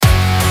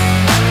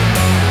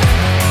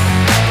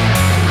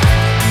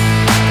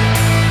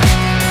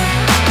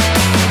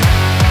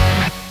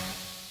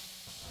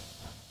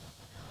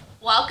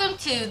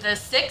to the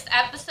 6th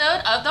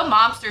episode of the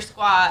MOMster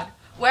Squad,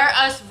 where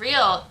us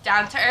real,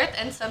 down-to-earth,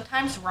 and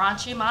sometimes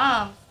raunchy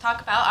moms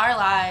talk about our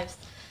lives.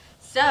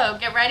 So,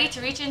 get ready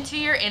to reach into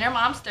your inner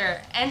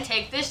momster and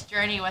take this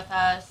journey with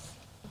us.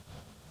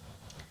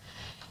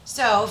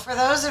 So, for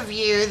those of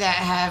you that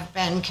have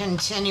been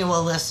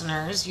continual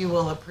listeners, you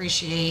will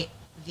appreciate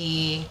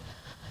the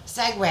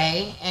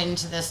segue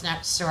into this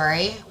next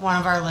story. One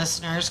of our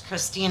listeners,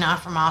 Christina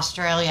from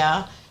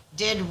Australia,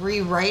 did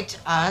rewrite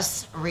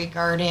us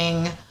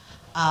regarding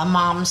a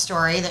mom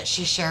story that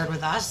she shared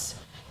with us.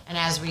 And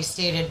as we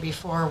stated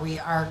before, we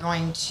are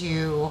going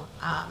to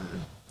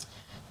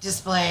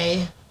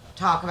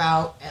talk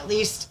about at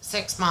least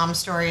 6 mom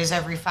stories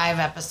every 5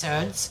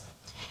 episodes.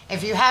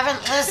 If you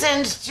haven't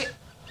listened to...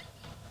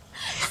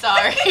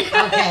 Sorry.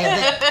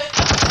 Okay.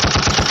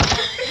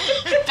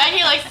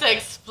 Becky likes to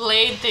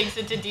explain things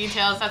into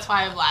details. That's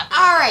why I'm laughing.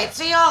 All right,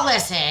 so y'all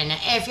listen.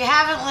 If you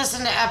haven't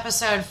listened to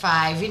episode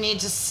 5, you need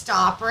to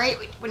stop right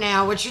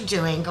now what you're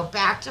doing. Go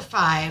back to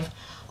 5,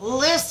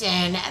 listen,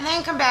 and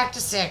then come back to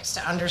 6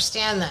 to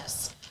understand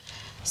this.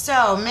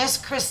 So, Miss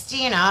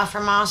Christina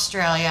from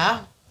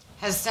Australia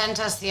has sent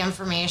us the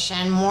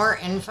information, more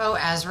info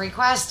as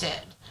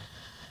requested.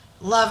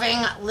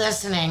 Loving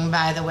listening,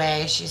 by the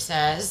way, she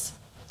says.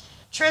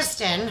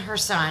 Tristan, her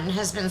son,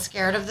 has been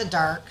scared of the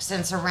dark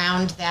since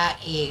around that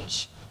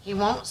age. He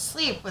won't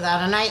sleep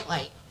without a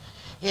nightlight.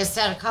 He has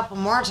said a couple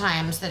more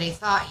times that he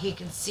thought he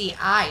could see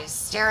eyes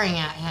staring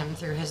at him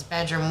through his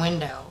bedroom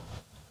window.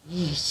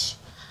 Yeesh.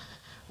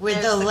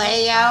 With the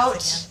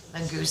layout, the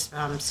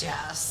goosebumps,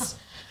 yes.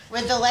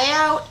 With the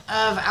layout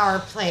of our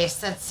place,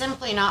 that's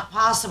simply not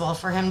possible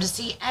for him to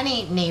see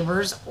any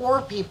neighbors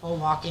or people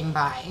walking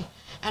by.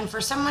 And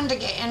for someone to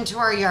get into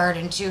our yard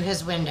and to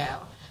his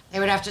window, they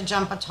would have to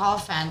jump a tall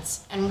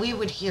fence, and we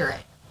would hear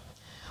it.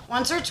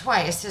 Once or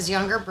twice, his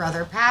younger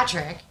brother,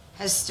 Patrick,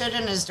 has stood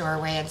in his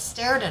doorway and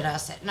stared at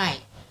us at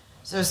night.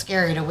 So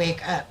scary to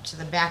wake up to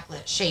the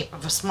backlit shape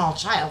of a small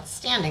child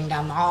standing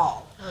down the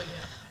hall. Oh,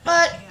 yeah.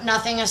 But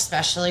nothing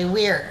especially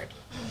weird.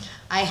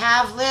 I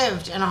have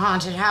lived in a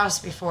haunted house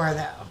before,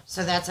 though,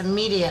 so that's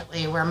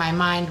immediately where my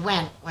mind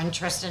went when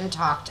Tristan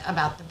talked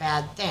about the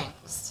bad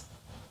things.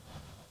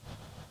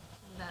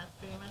 That's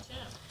pretty much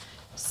it.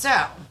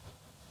 So,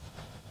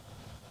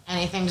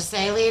 anything to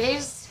say,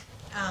 ladies?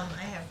 I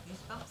have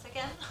goosebumps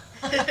again.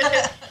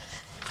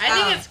 I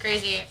think it's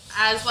crazy.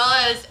 As well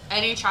as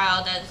any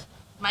child, as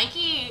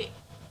Mikey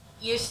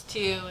used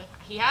to,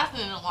 he hasn't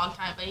in a long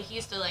time, but he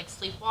used to like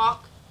sleepwalk.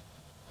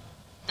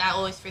 That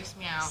always freaks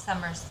me out.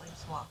 Summer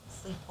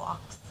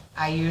sleepwalks.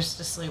 I used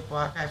to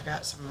sleepwalk. I've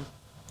got some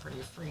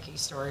pretty freaky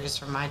stories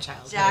from my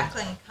childhood.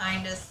 Jacqueline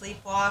kind of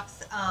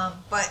sleepwalks,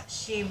 but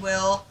she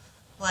will,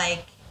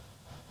 like,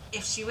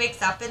 if she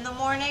wakes up in the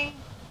morning,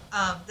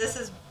 this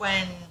is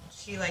when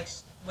she, like,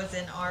 was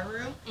in our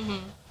room.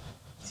 Mm-hmm.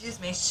 Excuse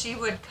me. She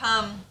would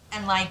come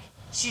and, like,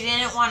 she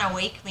didn't want to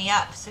wake me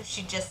up, so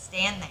she'd just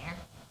stand there.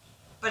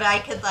 But I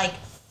could, like,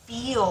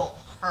 feel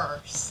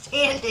her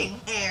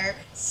standing there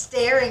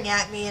staring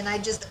at me, and I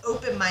just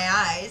open my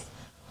eyes.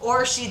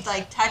 Or she'd,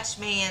 like, touch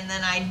me, and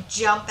then I'd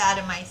jump out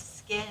of my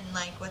skin,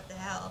 like, what the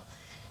hell?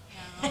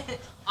 Yeah.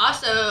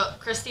 Also,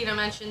 Christina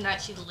mentioned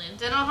that she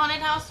lived in a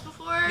haunted house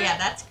before. Yeah,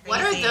 that's crazy.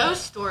 What are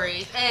those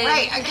stories? And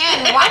Right,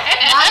 again, why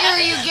are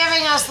you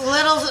giving us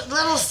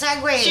little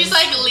segues? she's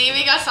like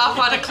leaving us off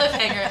on a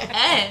cliffhanger.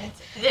 And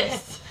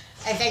this.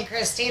 I think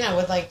Christina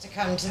would like to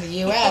come to the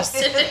U.S.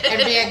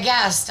 and be a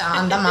guest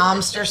on the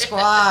MOMster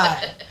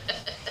Squad.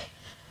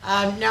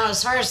 No,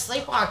 as far as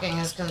sleepwalking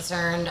is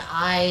concerned,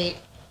 I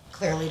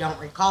clearly don't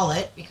recall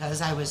it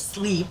because I was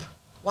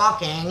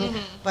sleepwalking,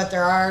 but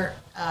there are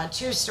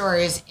 2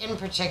 stories in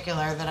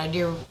particular that I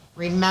do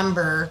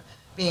remember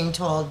being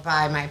told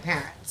by my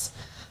parents.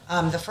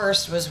 The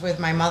first was with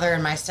my mother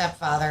and my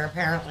stepfather.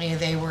 Apparently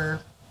they were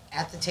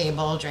at the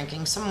table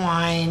drinking some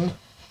wine,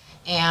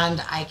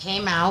 and I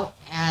came out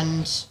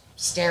and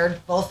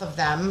stared both of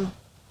them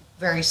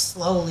very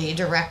slowly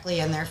directly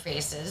in their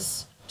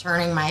faces,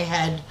 turning my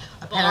head.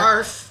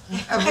 Barf.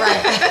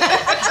 Right.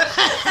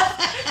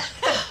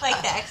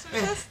 Like The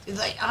Exorcist?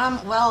 Like,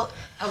 well,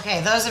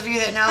 okay, those of you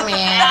that know me,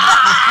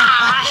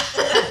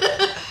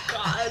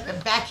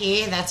 God.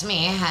 Becky, that's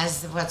me,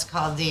 has what's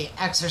called the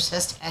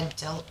Exorcist head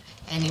tilt,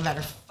 and you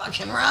better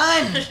fucking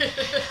run.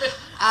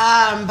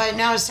 But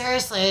no,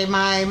 seriously,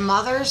 my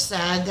mother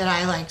said that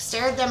I, like,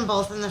 stared them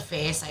both in the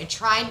face. I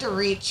tried to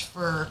reach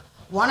for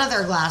one of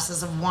their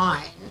glasses of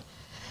wine,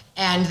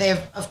 and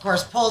they've, of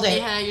course, pulled it.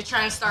 Yeah, you're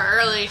trying to start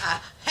early.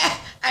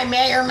 I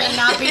may or may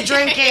not be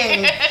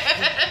drinking.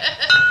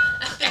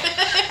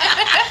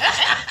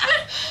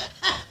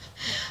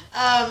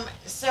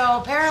 So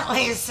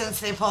apparently, since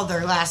they pulled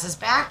their glasses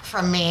back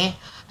from me,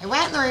 I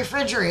went in the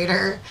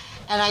refrigerator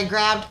and I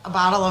grabbed a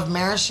bottle of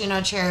maraschino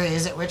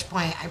cherries, at which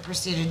point I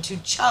proceeded to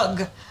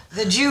chug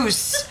the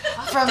juice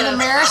from the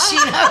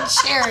maraschino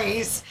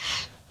cherries,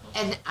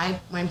 and I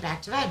went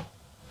back to bed.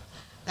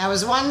 That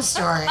was one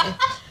story.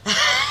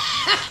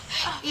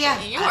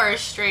 Yeah. You are a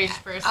strange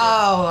person.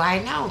 Oh, I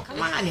know.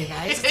 Come on, you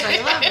guys. That's why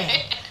you love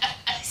me.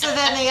 So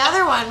then the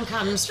other one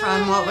comes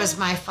from what was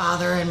my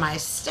father and my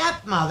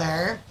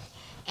stepmother,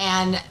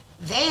 and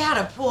they had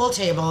a pool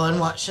table in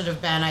what should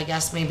have been, I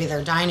guess, maybe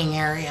their dining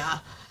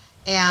area.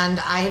 And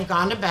I had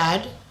gone to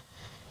bed,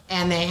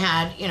 and they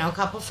had, a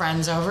couple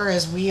friends over,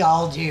 as we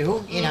all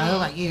do.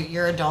 Like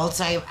you're adults.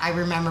 I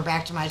remember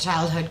back to my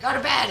childhood, go to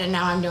bed, and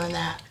now I'm doing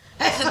that.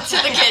 To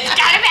the kids, go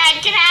to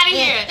bed, get out of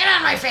here. Get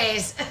on my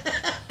face.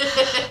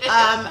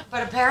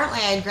 But apparently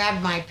I had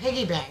grabbed my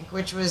piggy bank,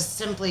 which was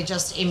simply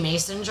just a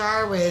mason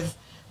jar with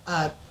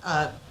a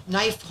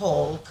knife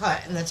hole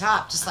cut in the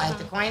top to slide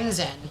the coins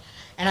in.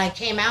 And I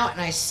came out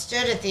and I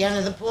stood at the end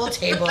of the pool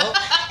table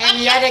and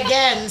yet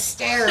again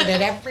stared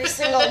at every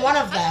single one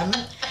of them.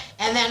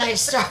 And then I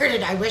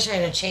wish I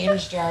had a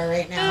change jar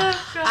right now.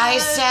 Oh, I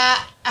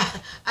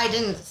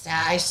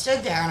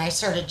stood there and I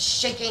started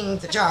shaking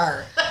the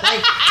jar,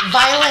 like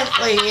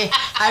violently.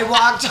 I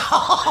walked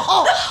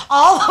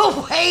all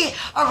the way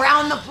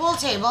around the pool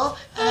table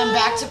and then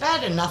back to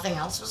bed, and nothing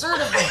else was heard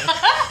of me.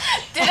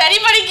 Did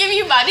anybody give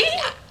you money?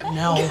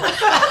 No.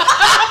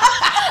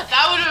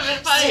 That would have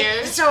been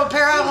funnier. So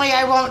apparently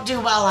I won't do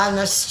well on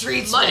the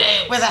streets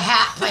with a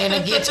hat playing a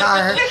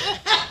guitar.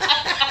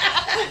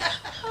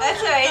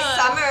 That's right.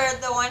 Summer,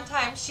 the one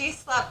time she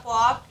slept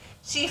walk,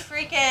 she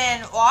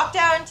freaking walked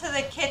out into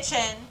the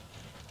kitchen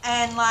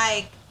and I'm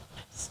like,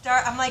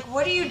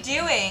 what are you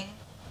doing?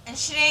 And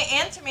she didn't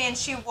answer me, and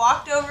she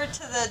walked over to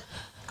the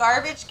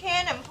garbage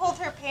can and pulled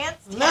her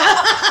pants down. I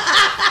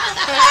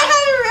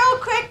had to real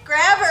quick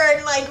grab her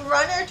and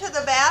run her to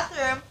the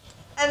bathroom.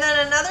 And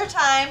then another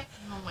time,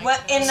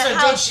 in the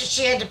house. So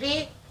she had to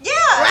pee?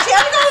 Yeah, she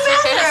had to go to the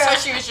bathroom. So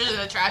she was just in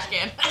the trash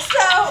can.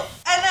 So,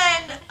 and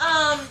then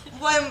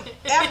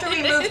after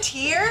we moved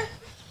here,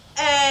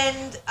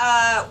 and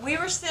we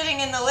were sitting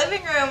in the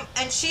living room,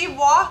 and she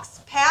walks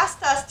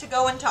past us to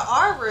go into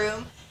our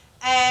room,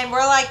 and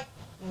we're like,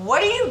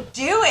 what are you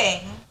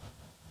doing?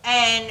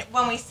 And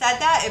when we said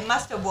that, it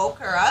must have woke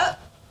her up,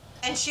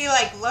 and she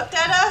looked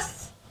at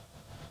us,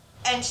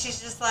 and she's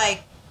just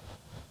like,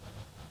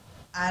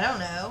 I don't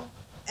know,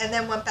 and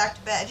then went back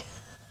to bed.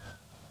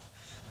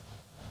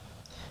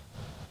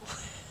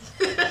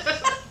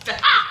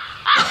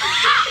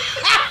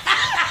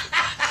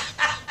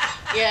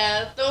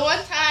 Yeah, the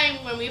one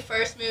time when we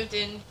first moved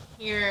in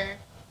here,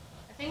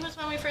 I think it was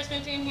when we first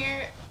moved in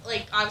here,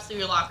 obviously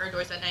we lock our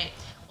doors at night.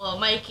 Well,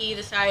 Mikey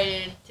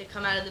decided to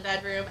come out of the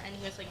bedroom, and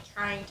he was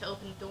trying to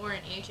open the door,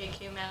 and AJ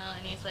came out,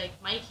 and he's like,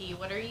 Mikey,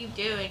 what are you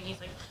doing? He's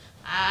like,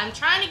 I'm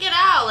trying to get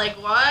out.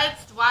 What?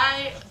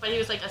 Why? But he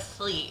was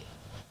asleep.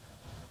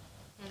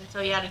 And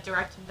so he had to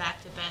direct him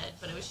back to bed.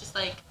 But it was just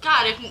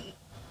God, if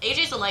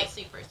AJ's a light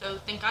sleeper, so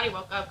thank God he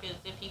woke up, because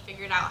if he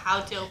figured out how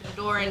to open the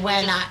door and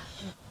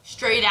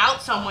straight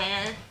out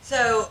somewhere,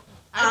 so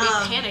I'd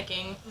be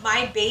panicking.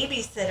 My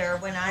babysitter,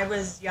 when I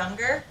was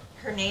younger,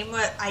 her name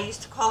was, I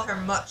used to call her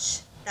Mush.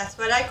 That's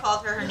what I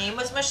called her. Her name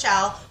was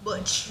Michelle.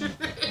 Butch.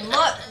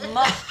 Mush.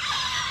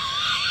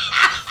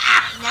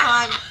 Now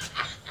I'm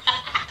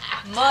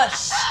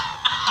Mush.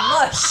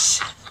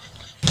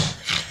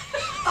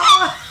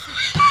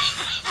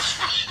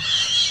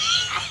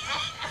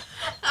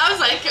 I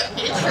was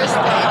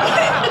interesting.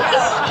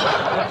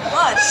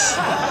 Mush.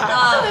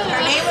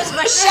 Her name was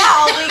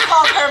Michelle. We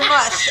called her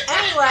Mush.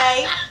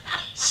 Anyway,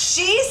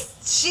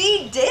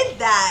 she did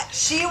that.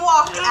 She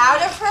walked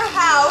out of her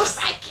house,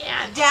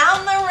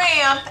 down the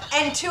ramp,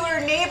 and to her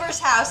neighbor's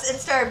house, and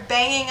started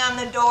banging on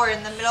the door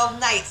in the middle of the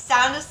night,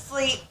 sound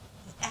asleep,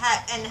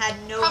 and had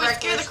no Probably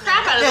recognition. scared the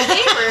crap out of the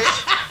neighbors.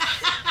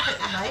 It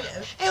might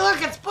have. Hey,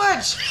 look, it's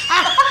Butch.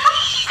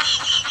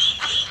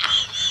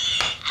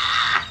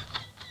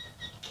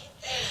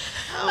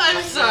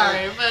 I'm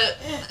sorry, but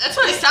that's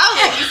what it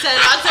sounded like you said.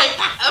 I was like,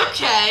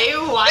 okay,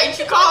 why'd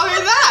you call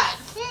her that?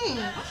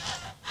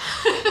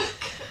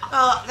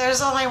 Well,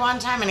 there's only one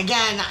time, and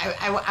again,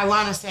 I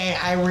want to say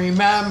I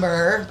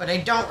remember, but I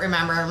don't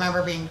remember. I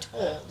remember being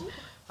told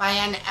by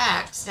an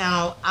ex.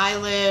 Now, I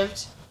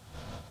lived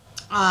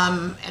in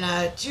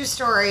a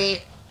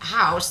 2-story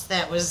house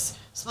that was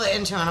split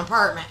into an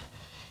apartment,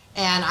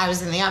 and I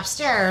was in the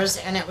upstairs,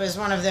 and it was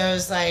one of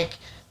those, the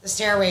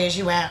stairways,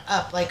 you went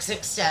up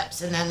 6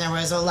 steps, and then there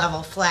was a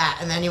level flat,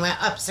 and then you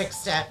went up 6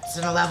 steps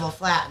and a level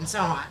flat, and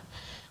so on.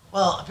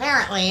 Well,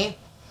 apparently,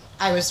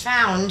 I was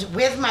found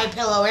with my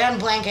pillow and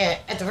blanket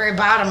at the very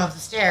bottom of the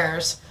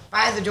stairs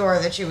by the door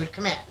that you would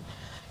come in.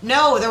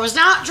 No, there was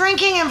not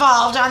drinking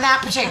involved on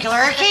that particular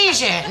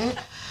occasion,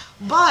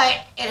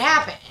 but it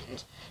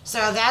happened.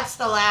 So that's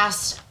the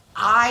last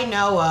I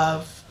know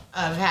of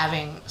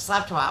having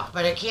sleptwalk,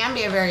 but it can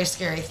be a very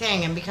scary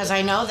thing, and because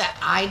I know that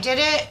I did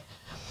it.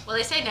 Well,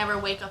 they say never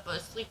wake up a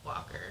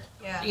sleepwalker.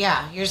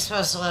 Yeah, you're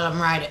supposed to let them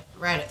ride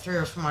it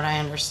through, from what I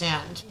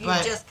understand. You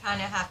but just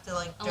kind of have to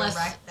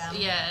direct them.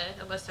 Yeah,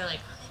 unless they're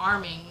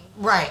harming.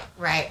 Right.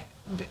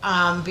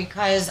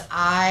 Because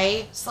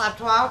I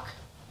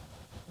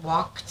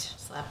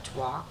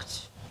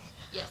walked.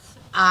 Yes.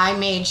 I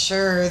made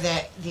sure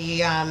that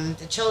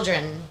the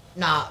children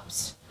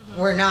knobs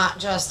were not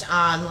just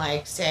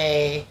on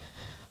say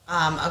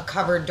a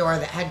cupboard door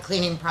that had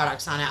cleaning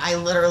products on it. I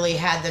literally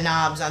had the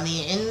knobs on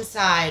the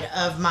inside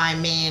of my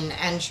main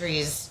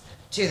entries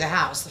to the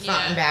house, the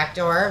front and back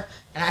door.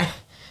 And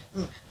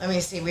let me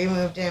see, we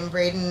moved in,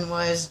 Braden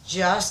was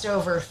just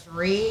over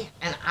 3,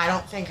 and I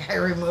don't think I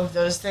removed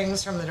those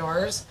things from the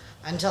doors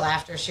until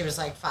after she was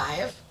like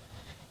 5.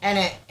 And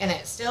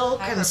it still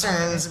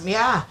concerns me.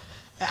 Yeah.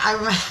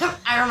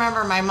 I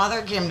remember my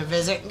mother came to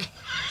visit.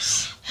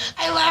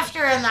 I left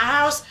her in the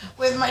house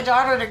with my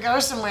daughter to go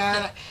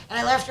somewhere, and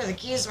I left her the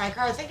keys to my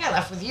car. I think I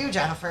left with you,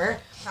 Jennifer.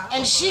 Probably.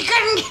 And she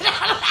couldn't get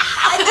out of the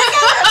house.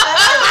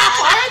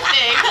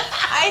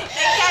 I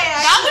think I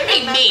actually That would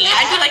be me.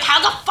 I'd be like,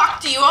 how the fuck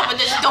do you open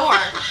this door?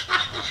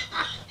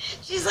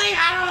 She's like,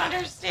 I don't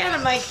understand.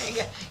 I'm like,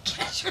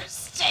 get your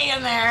stay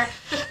in there.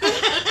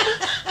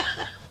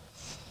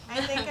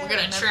 I think we're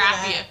gonna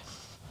trap you.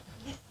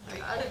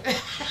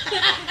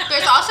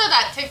 There's also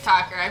that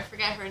TikToker, I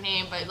forget her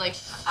name, but like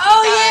she does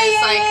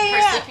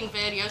her sleeping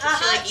videos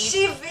and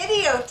she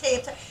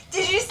videotapes her.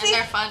 Did you see? And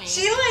they're funny.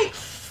 She like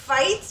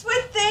fights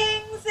with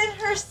things in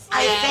her sleep.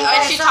 I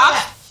think she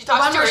talks the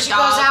one to where her she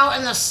dog. goes out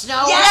in the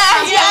snow.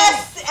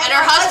 Yes. And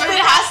her husband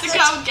has to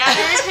come get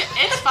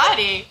her. It's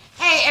funny.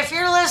 Hey, if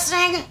you're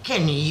listening,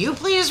 can you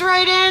please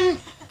write in?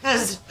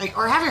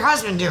 Or have your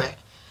husband do it.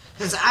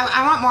 Because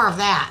I want more of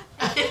that.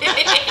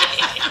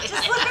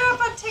 Just look her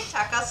up on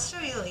TikTok. I'll show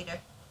you later.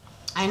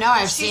 I know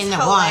I've seen the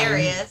one. She's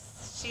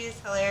hilarious. She's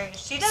hilarious.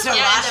 She does a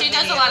lot of she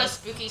does a videos. lot of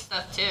spooky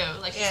stuff too.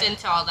 Like she's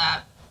into all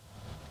that.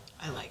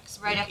 I like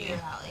spooky. Right up your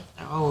alley.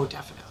 Oh,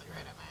 definitely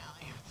right up my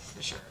alley.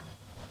 For sure.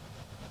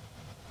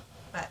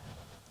 But,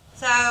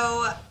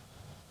 so,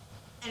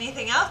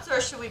 anything else, or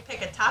should we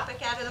pick a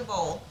topic out of the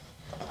bowl?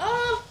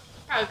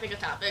 Probably pick a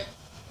topic.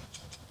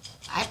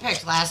 I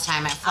picked last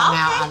time. It flung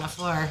out on the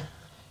floor.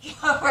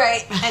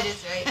 Right, that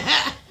is right.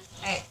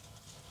 Right.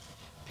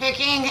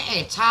 Picking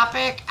a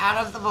topic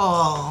out of the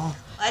bowl.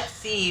 Let's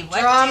see.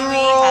 What Drum do we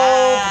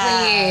roll,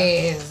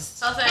 have? please.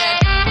 Something.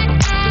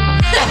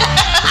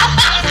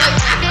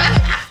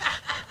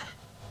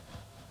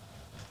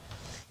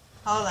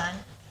 Hold on.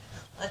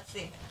 Let's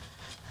see.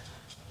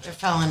 It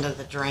fell into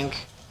the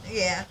drink.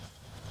 Yeah.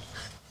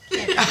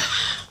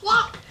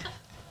 What?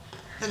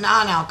 The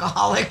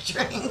non-alcoholic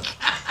drink.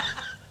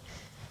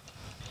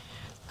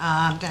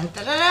 Dun,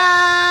 da, da,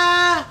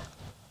 da.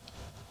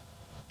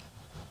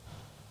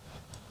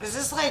 Is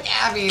this like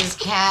Abby's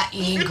cat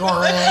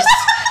Egoris?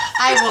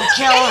 I will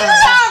kill Can her.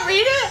 you not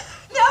read it?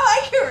 No,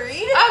 I can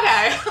read it.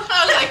 Okay.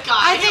 I was like,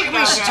 God. I think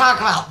we should talk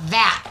about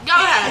that. Go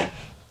ahead.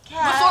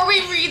 Before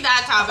we read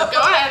that topic,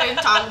 go ahead and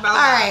talk about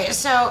All right,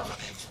 so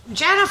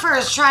Jennifer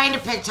is trying to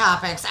pick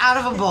topics out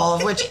of a bowl,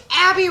 which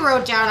Abby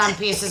wrote down on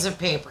pieces of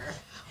paper.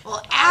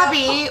 Well,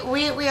 Abby,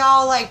 we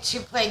all like to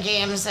play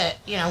games that,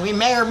 we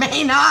may or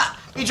may not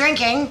be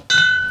drinking.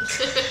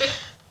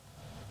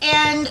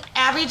 And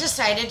Abby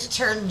decided to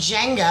turn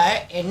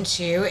Jenga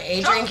into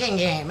a drinking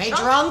game. A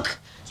drunk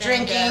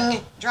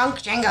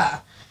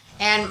Jenga.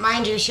 And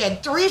mind you, she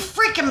had 3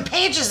 freaking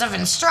pages of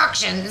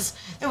instructions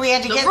that we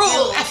had to get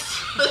through.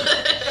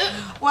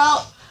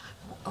 Well,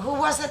 who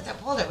was it that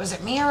pulled it? Was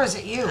it me or was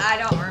it you? I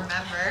don't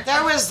remember.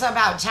 There was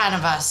about 10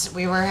 of us.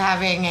 We were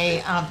having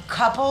a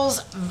couples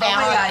Oh my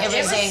God, it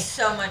was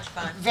so much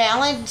fun.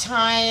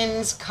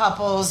 Valentine's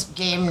couples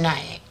game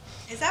night.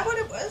 Is that what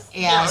it was?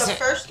 Yeah, The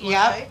first one,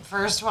 Yep, right?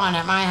 first one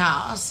at my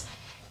house.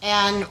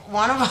 And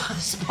one of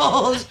us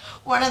pulled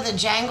one of the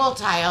jangle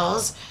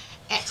tiles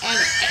and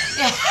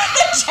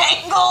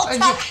Jangle.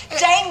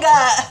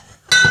 Jenga.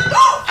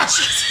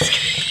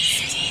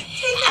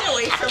 Take that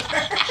away from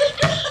her.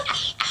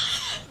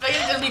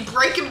 Megan's gonna be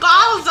breaking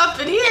bottles up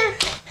in here.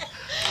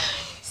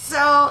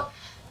 So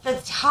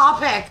the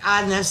topic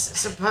on this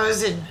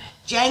supposed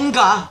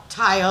Jenga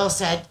tile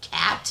said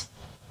cat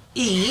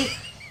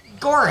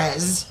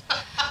Gores.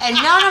 And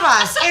none of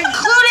us,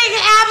 including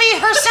Abby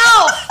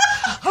herself,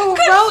 who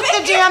wrote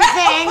the damn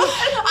thing.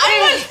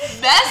 I was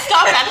messed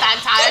up at that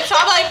time, so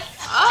I'm like,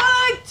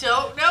 I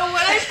don't know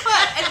what I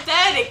put. And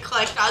then it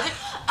clicked. I was like,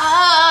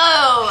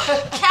 oh,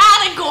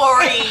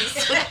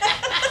 categories.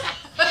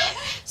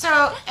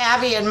 So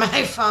Abby and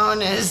my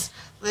phone is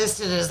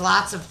listed as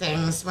lots of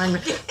things. When my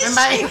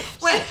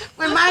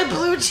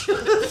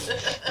Bluetooth.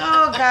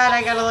 Oh God,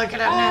 I gotta look it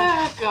up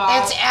now. Oh,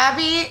 God. It's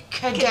Abby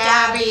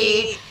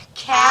Kadabi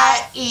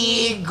Cat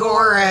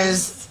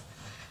Goras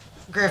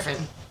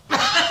Griffin.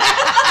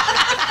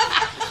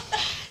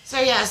 So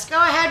yes, go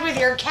ahead with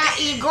your cat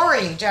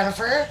gory,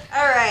 Jennifer.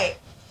 All right.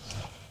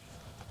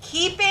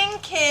 Keeping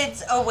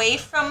kids away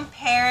from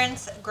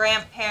parents,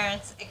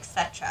 grandparents,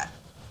 etc.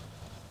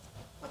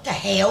 What the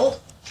hell?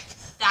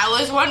 That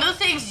was one of the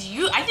things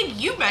I think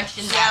you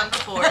mentioned that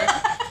before.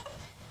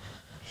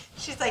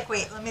 She's like,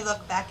 wait, let me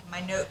look back at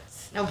my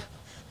notes. Nope.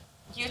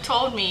 You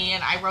told me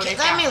and I wrote it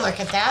Let down. me look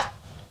at that.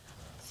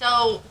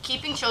 So,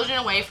 keeping children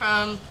away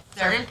from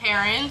certain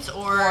parents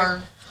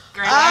or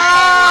grandparents.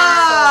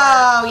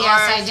 Oh, or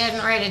yes, I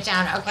didn't write it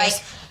down. Okay.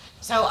 Like-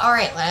 So, all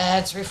right,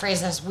 let's rephrase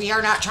this. We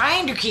are not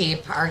trying to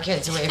keep our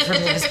kids away from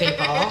these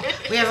people.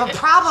 We have a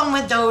problem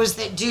with those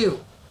that do.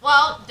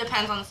 Well,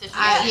 depends on the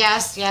situation.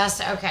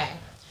 Yes, okay.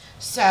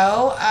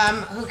 So,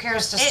 who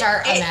cares to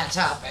start on that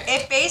topic?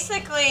 It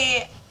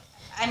basically,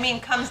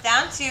 comes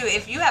down to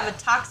if you have a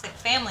toxic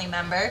family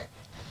member,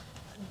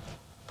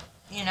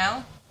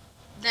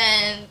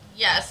 then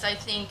yes, I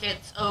think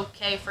it's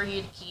okay for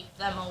you to keep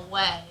them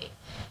away.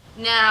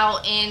 Now,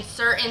 in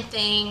certain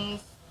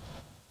things,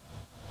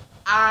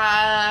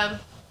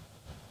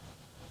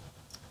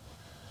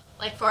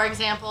 like for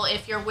example,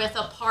 if you're with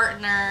a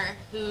partner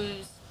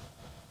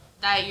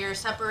that you're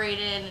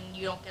separated and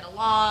you don't get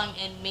along,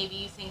 and maybe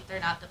you think they're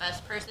not the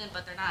best person,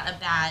 but they're not a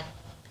bad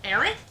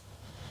parent,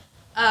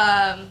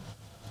 I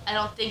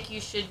don't think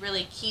you should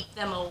really keep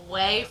them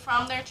away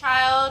from their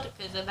child,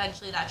 because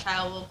eventually that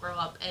child will grow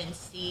up and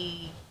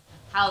see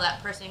how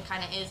that person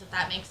kind of is, if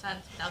that makes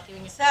sense, without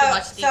giving you too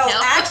much detail. So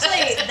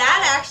actually,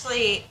 that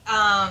actually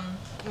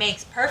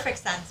makes perfect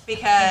sense,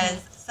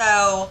 because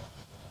so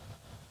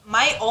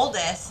my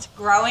oldest,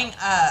 growing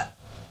up,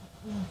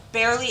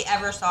 barely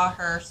ever saw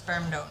her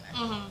sperm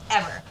donor,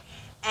 ever.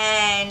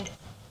 And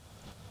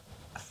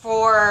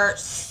for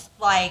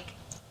like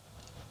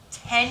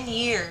 10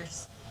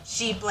 years,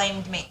 she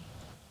blamed me.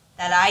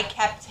 That I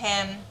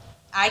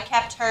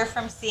kept her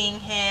from seeing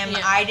him.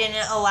 Yeah. I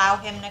didn't allow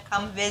him to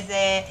come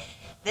visit,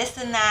 this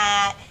and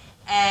that.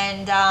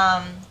 And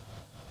I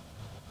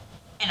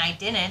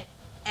didn't.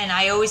 And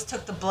I always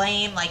took the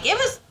blame. Like, it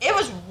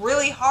was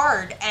really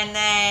hard. And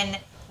then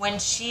when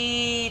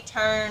she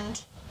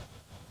turned,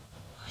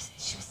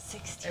 she was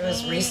 16. It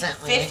was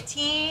recently.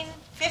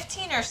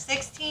 15 or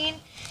 16,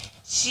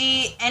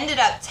 she ended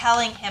up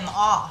telling him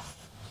off.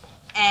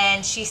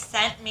 And she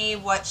sent me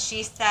what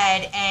she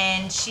said,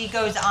 and she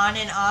goes on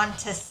and on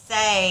to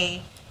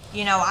say,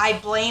 I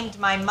blamed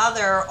my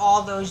mother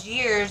all those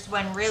years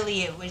when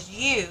really it was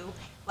you.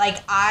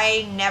 Like,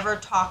 I never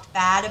talked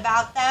bad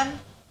about them.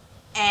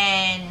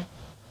 And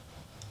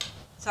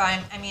so,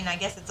 I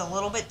guess it's a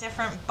little bit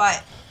different,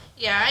 but...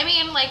 Yeah,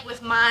 like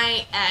with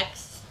my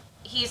ex,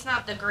 he's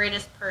not the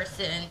greatest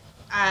person.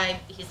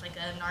 He's like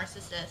a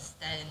narcissist,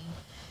 and...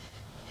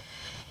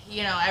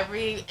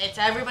 it's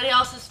everybody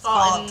else's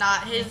fault and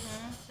not his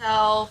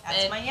self.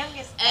 That's my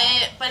youngest.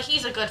 But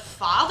he's a good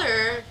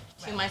father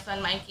to my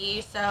son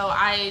Mikey, so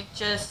I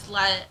just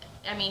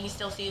he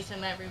still sees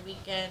him every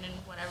weekend and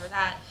whatever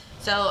that.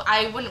 So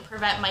I wouldn't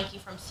prevent Mikey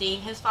from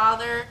seeing his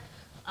father,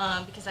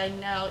 because I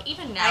know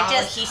even now I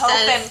just hope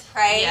and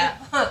pray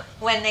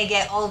when they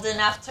get old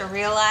enough to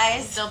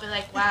realize. They'll be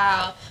like,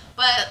 wow.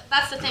 But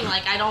that's the thing,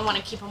 I don't want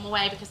to keep him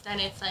away, because then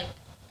it's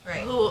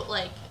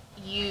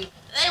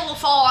it will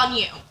fall on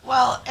you.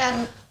 Well,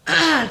 and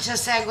to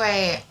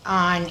segue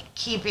on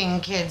keeping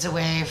kids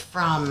away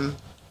from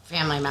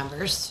family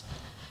members,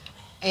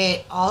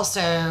 it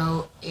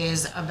also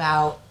is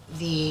about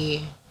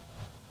the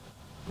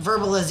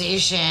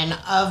verbalization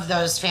of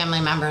those family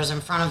members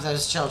in front of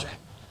those children.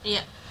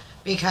 Yeah.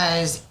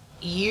 Because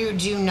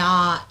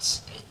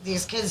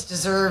these kids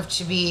deserve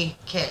to be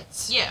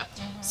kids. Yeah.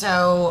 Mm-hmm.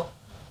 So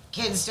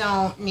kids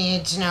don't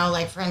need to know,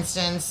 like, for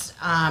instance,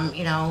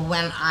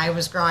 when I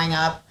was growing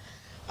up,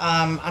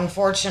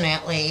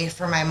 unfortunately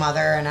for my mother,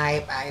 and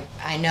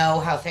I know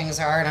how things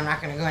are, and I'm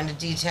not going to go into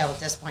detail at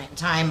this point in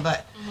time,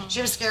 but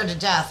she was scared to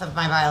death of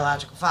my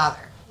biological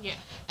father. Yeah.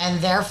 And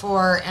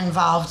therefore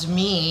involved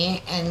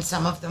me in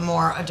some of the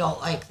more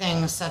adult-like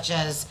things, such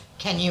as,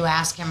 can you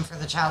ask him for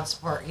the child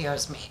support he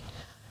owes me?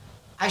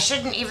 I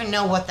shouldn't even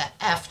know what the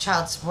F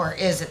child support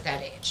is at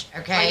that age,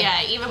 okay? But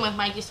yeah, even with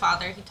Mikey's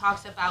father, he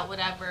talks about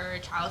whatever,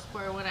 child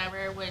support or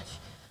whatever, which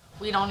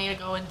we don't need to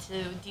go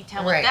into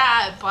detail with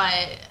that,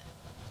 but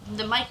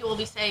the Mikey will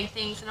be saying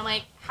things, and I'm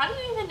like, how do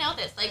you even know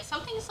this? Like,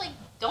 some things,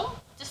 don't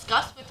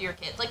discuss with your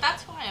kids.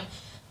 That's who I am.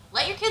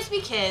 Let your kids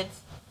be kids.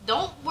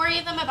 Don't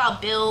worry them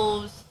about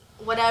bills,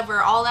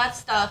 whatever, all that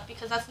stuff,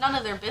 because that's none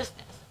of their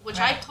business. Which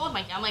I told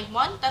Mikey, I'm like,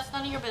 one, that's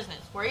none of your business.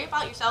 Worry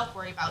about yourself,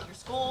 worry about your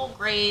school,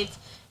 grades,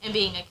 and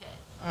being a kid.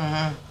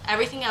 Mm-hmm.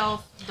 Everything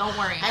else, don't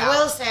worry about. I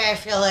will say I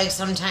feel like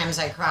sometimes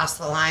I cross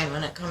the line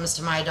when it comes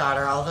to my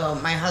daughter, although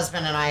my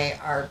husband and I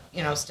are,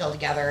 still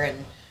together,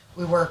 and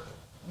we work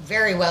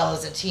very well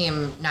as a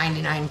team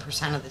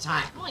 99% of the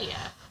time. Well,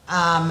 yeah.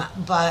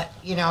 But,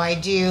 I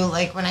do,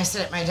 when I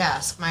sit at my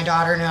desk, my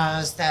daughter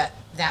knows that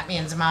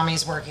means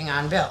Mommy's working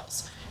on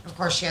bills. Of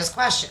course, she has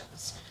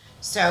questions.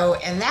 So,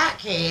 in that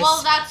case,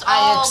 well, that's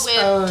all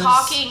with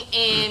talking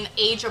in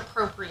age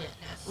appropriateness.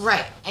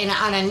 Right, and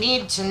on a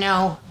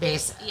need-to-know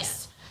basis.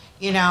 Yes.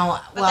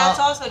 But that's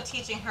also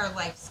teaching her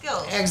life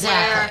skills.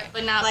 Exactly.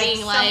 But not being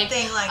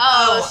something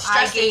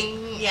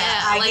stressing.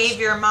 I gave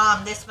your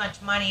mom this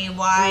much money.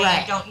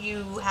 Why don't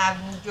you have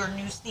your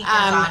new sneakers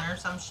on or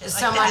some shit like that?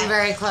 Someone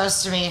very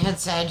close to me had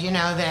said,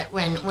 that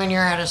when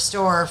you're at a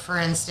store, for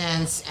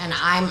instance, and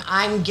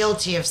I'm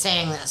guilty of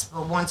saying this,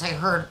 but once I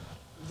heard,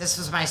 this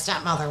was my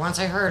stepmother, once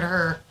I heard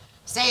her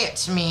say it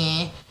to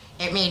me,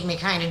 it made me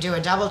kind of do a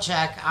double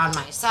check on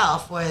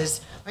myself,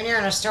 was when you're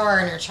in a store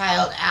and your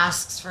child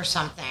asks for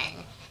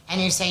something and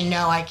you say,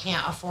 no, I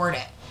can't afford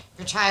it.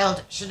 Your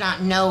child should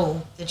not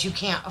know that you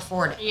can't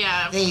afford it.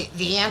 Yeah.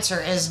 The answer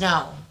is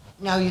no.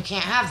 no, you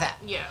can't have that.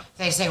 Yeah.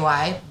 They say,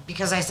 why?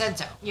 Because I said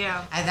so.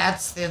 Yeah. And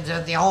that's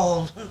the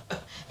old,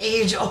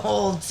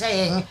 age-old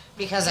saying,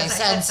 because I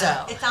said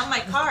so. It's on my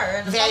car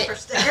and a They- bumper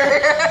sticker.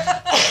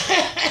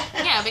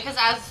 Yeah, because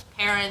as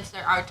parents,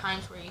 there are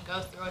times where you go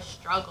through a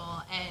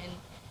struggle and,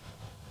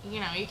 you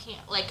know, you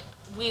can't, like,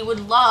 we would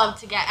love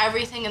to get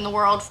everything in the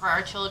world for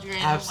our children,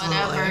 Absolutely.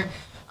 whatever.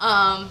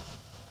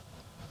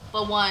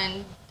 But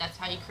one, that's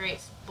how you create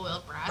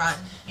spoiled brats. Run.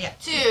 Yeah.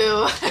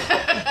 Two,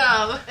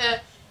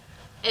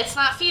 it's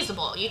not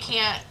feasible. You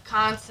can't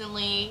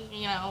constantly,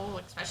 you know,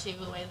 especially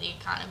the way the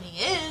economy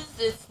is,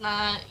 it's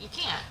not, you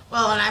can't.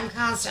 Well, and I'm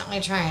constantly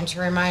trying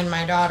to remind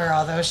my daughter,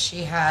 although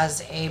she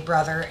has a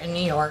brother in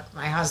New York,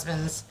 my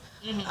husband's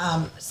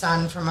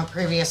son from a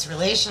previous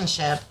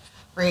relationship,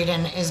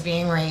 Braden is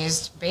being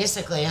raised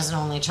basically as an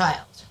only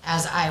child,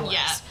 as I was.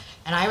 Yeah.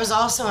 And I was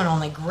also an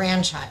only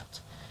grandchild.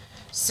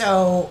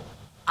 So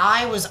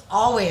I was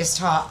always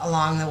taught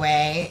along the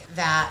way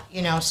that,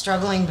 you know,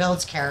 struggling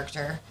builds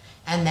character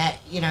and that,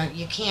 you know,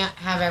 you can't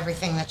have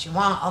everything that you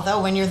want.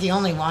 Although when you're the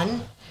only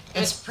one,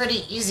 it's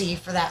pretty easy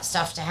for that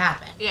stuff to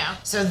happen. Yeah.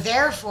 So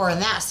therefore, in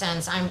that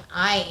sense,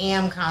 I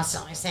am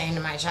constantly saying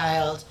to my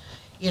child,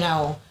 you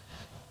know,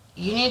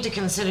 you need to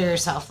consider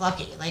yourself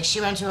lucky. Like, she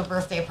went to a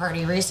birthday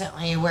party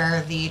recently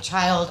where the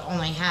child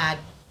only had,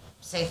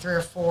 say, 3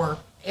 or 4,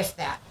 if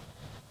that,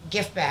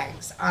 gift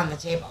bags on the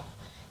table.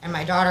 And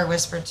my daughter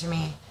whispered to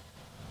me,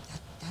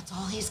 that's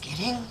all he's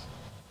getting?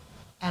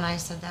 And I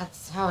said,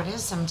 that's how it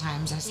is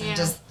sometimes. I said,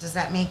 Yeah. does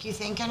that make you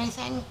think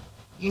anything?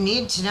 You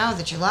need to know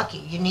that you're lucky.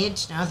 You need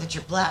to know that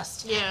you're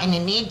blessed. Yeah. And you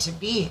need to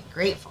be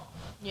grateful.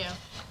 Yeah.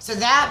 So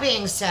that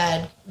being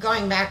said,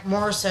 going back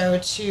more so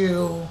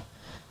to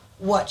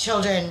what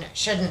children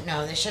shouldn't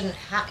know, they shouldn't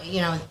have, you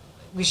know,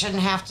 we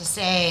shouldn't have to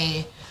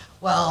say,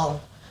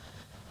 well,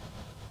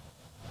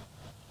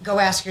 go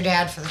ask your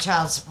dad for the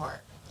child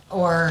support,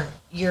 or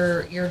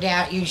your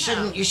dad, you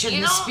shouldn't You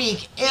don't-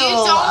 speak you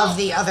ill don't- of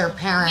the other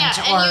parent,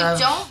 Yeah, or and you of,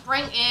 don't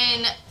bring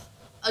in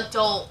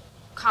adult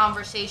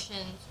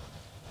conversations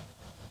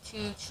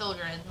to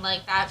children.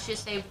 Like, that should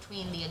stay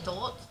between the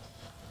adults.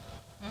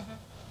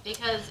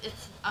 Because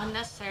it's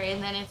unnecessary,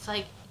 and then it's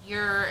like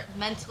you're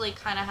mentally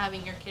kind of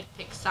having your kid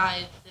pick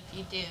sides if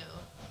you do.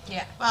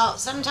 Yeah. well,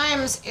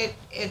 sometimes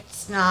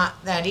it's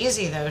not that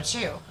easy though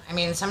too. I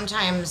mean,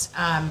 sometimes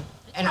an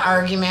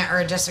argument or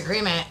a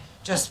disagreement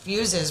just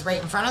fuses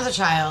right in front of the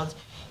child,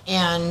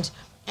 and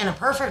in a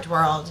perfect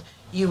world,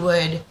 you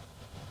would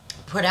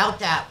put out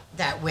that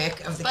wick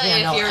of the But if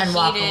candle you're and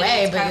walk heated,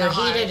 away, it's but you're kinda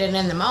hard. heated and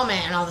in the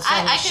moment, and all of a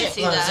sudden I can shit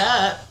see blows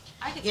that. up.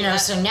 I could You know,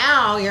 so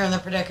now you're in the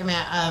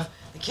predicament of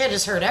the kid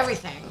has heard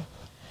everything.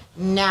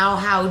 Now,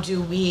 how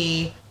do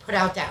we put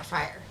out that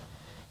fire?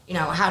 You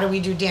know, how do we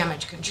do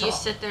damage control? you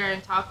sit there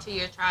and talk to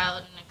your child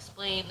and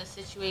explain the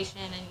situation,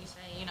 and you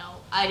say, you know,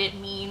 I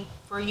didn't mean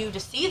for you to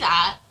see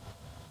that.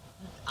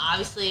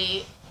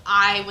 Obviously,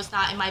 I was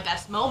not in my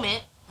best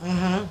moment.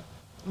 Mm-hmm.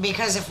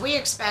 Because if we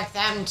expect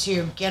them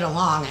to get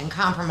along and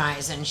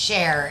compromise and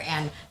share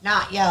and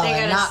not yell They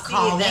and gotta not see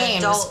call the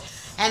names,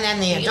 adults. and then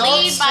the You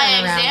adults lead by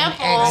turn around,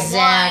 example,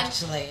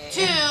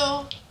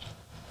 exactly.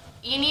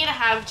 2, you need to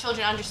have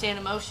children understand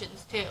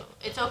emotions too.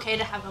 It's okay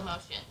to have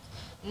emotions.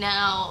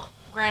 Now,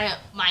 granted,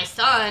 my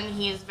son,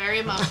 he is a very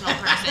emotional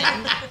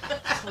person.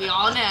 We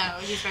all know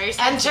he's very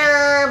sensitive.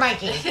 Enter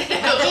Mikey.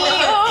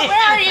 Oh,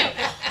 where are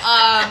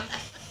you?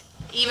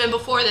 Even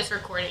before this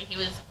recording, he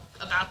was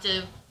about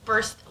to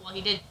burst. Well,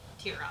 he did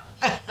tear up.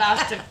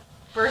 About to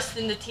burst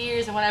into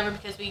tears and whatever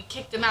because we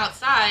kicked him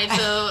outside.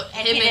 So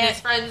And him he and didn't- his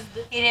friends.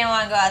 He didn't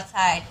want to go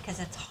outside because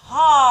it's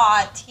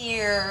hot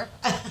here.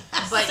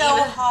 But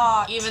so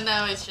hot. even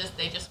though it's just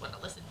they just want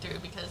to listen through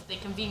because they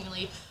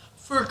conveniently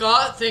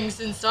forgot things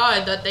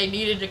inside that they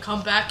needed to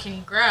come back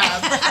and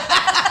grab.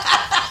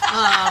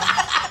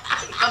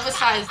 But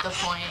besides the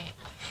point.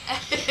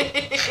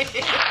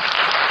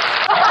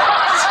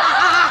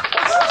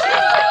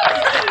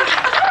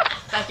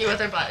 Becky with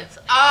her buds.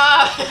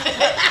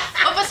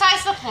 But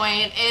besides the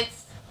point,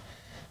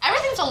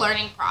 everything's a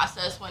learning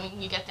process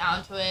when you get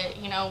down to it.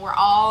 You know, we're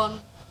all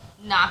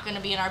not going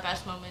to be in our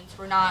best moments.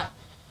 We're not.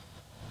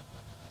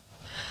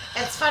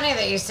 It's funny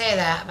that you say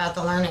that about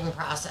the learning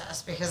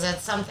process, because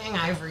it's something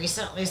I've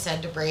recently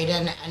said to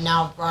Braden and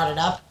now brought it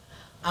up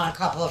on a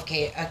couple of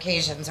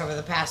occasions over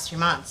the past few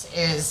months.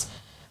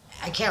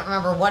 I can't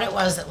remember what it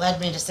was that led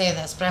me to say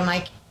this, but I'm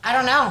like, I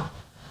don't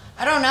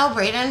know,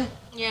 Braden.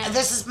 Yeah.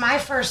 This is my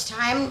first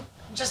time.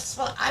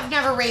 I've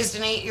never raised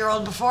an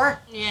 8-year-old before.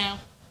 Yeah.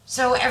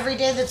 So every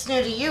day that's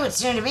new to you,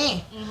 it's new to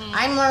me. Mm-hmm.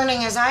 I'm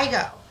learning as I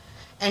go.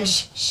 And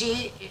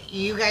she,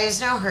 you guys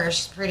know her,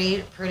 she's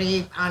pretty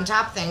on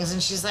top of things.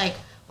 And she's like,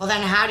 well,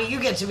 then how do you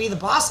get to be the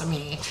boss of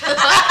me?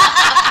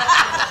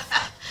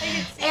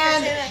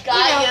 And,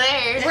 Got you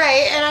there.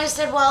 right. And I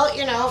said, well,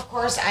 you know, of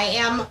course I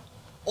am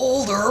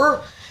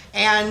older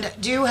and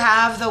do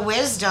have the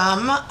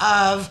wisdom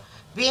of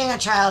being a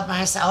child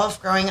myself,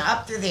 growing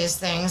up through these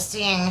things,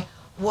 seeing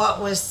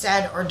what was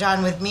said or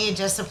done with me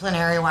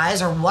disciplinary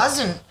wise or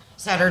wasn't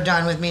said or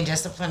done with me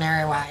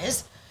disciplinary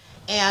wise.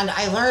 And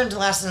I learned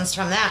lessons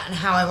from that and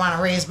how I want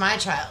to raise my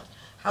child.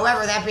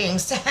 However, that being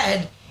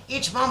said,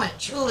 each moment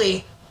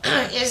truly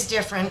is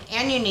different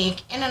and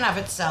unique in and of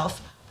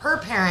itself, per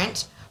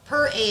parent,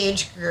 per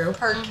age group.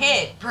 Per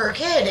kid. Per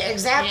kid,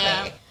 exactly.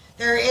 Yeah.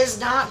 There is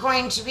not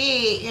going to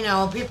be,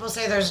 people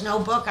say there's no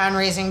book on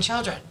raising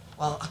children.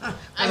 Well,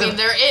 I mean,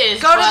 there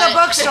is. go to the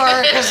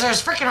bookstore because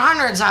there's freaking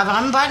hundreds of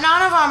them, but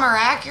none of them are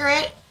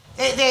accurate.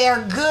 They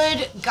are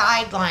good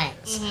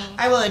guidelines. Mm-hmm.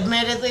 I will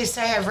admittedly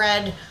say I've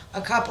read a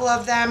couple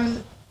of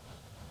them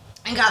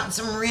and gotten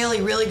some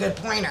really, really good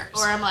pointers.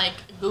 Or I'm like,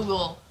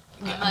 Google.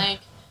 I'm like,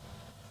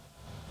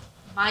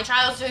 my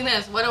child's doing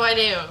this. What do I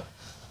do?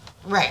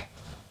 Right.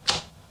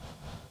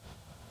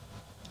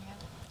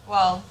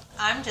 Well,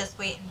 I'm just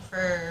waiting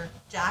for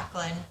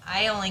Jacqueline.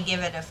 I only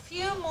give it a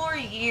few more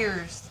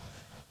years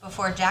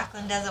before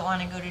Jacqueline doesn't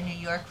want to go to New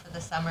York for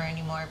the summer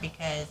anymore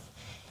because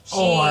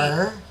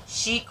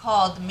she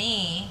called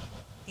me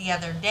the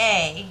other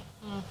day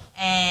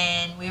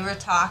and we were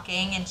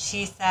talking and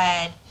she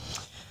said,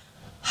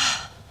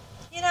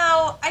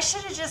 I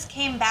should have just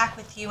came back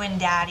with you and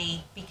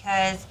Daddy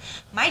because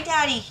my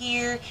daddy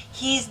here,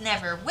 he's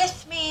never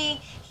with me.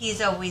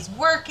 He's always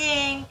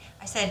working.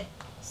 I said,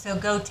 so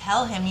go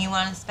tell him you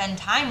want to spend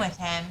time with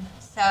him.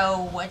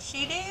 So what'd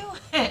she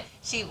do?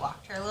 She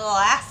walked her little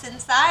ass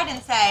inside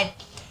and said,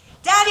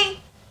 Daddy,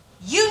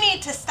 you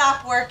need to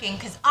stop working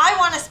because I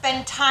want to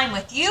spend time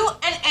with you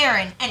and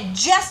Aaron and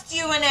just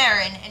you and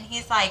Aaron. And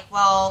he's like,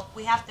 well,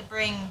 we have to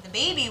bring the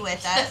baby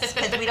with us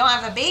because we don't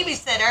have a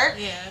babysitter.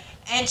 Yeah.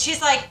 And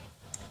she's like,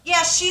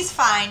 yeah, she's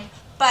fine,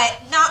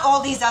 but not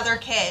all these other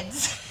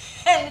kids.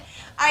 And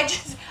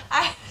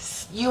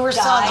You were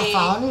still on the dying.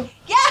 phone?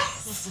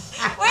 Yes.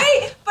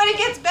 Wait, but it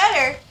gets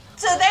better.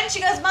 So then she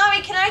goes,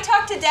 Mommy, can I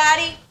talk to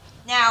Daddy?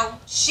 Now,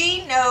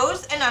 she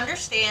knows and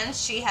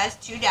understands she has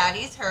two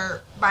daddies,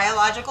 her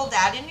biological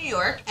dad in New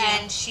York,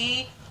 and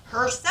she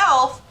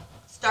herself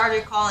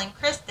started calling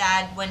Chris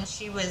Dad when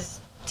she was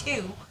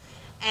 2.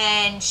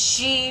 And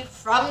she,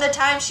 from the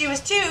time she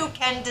was 2,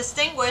 can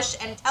distinguish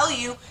and tell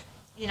you,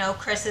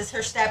 Chris is her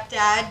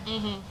stepdad.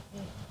 Mm-hmm.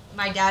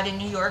 My dad in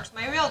New York's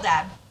my real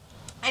dad.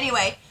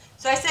 Anyway,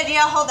 so I said,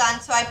 yeah, hold on.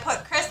 So I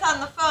put Chris on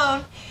the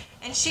phone,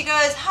 and she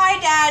goes, hi,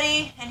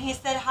 Daddy. And he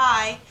said,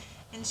 hi.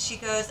 And she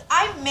goes,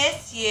 I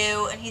miss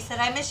you. And he said,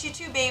 I miss you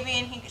too, baby.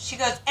 And she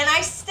goes, and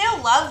I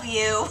still love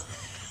you.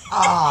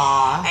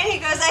 Aww. And he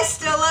goes, I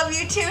still love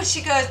you too.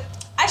 She goes,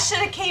 I should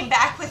have came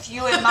back with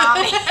you and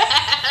Mommy.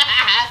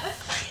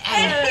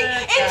 And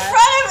in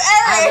front of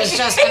Eric. I was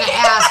just going to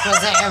ask,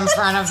 was it in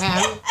front of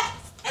him?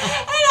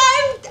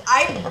 And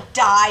I'm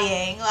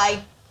dying, like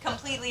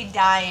completely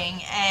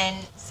dying. And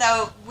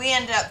so we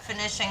ended up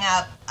finishing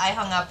up. I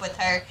hung up with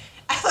her.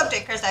 I looked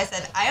at Chris. I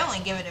said, I only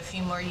give it a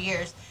few more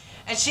years.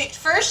 And she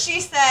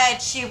said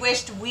she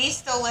wished we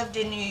still lived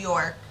in New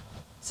York,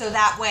 so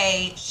that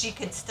way she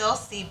could still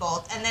see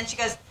both. And then she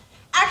goes,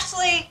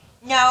 actually,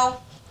 no,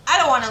 I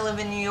don't want to live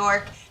in New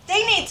York.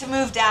 They need to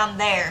move down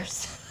there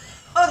so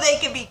they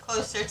could be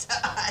closer to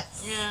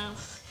us. Yeah.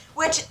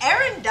 Which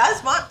Erin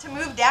does want to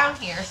move down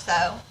here,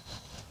 so.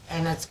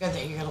 And it's good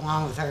that you get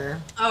along with her.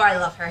 Oh, I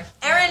love her.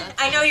 Erin,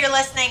 I know you're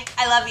listening.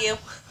 I love you.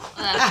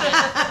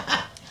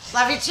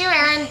 Love you too,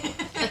 Aaron.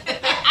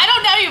 I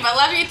don't know you, but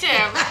love you too.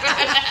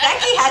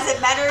 Becci hasn't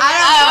met her yet.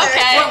 Oh, either.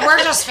 okay.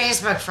 We're just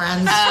Facebook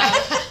friends.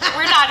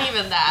 We're not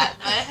even that,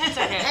 but it's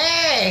okay.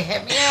 Hey,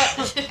 hit me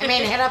up. I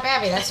mean, hit up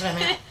Abby. That's what I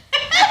meant.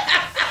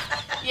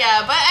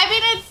 Yeah, but I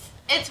mean,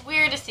 it's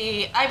weird to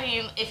see. I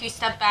mean, if you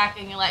step back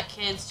and you let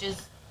kids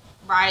just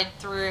ride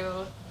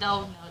through,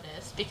 they'll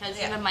notice because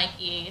even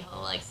Mikey,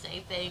 he'll like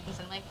say things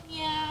and I'm like,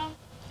 yeah,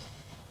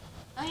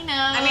 I know.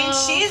 I mean,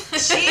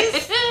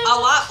 she's a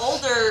lot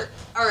older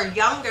or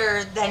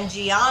younger than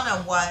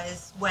Gianna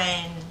was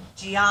when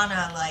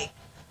Gianna like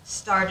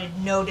started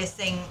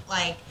noticing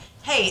like,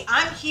 hey,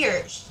 I'm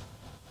here.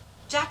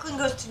 Jacqueline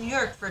goes to New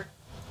York for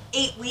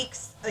 8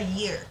 weeks a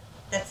year.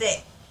 That's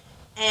it.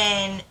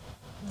 And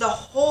the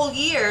whole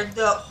year,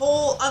 the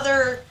whole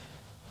other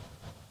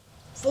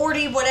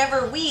 40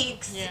 whatever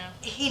weeks,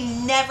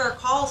 he never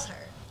calls her.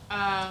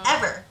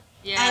 Ever.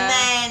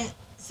 Yeah.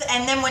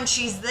 And then when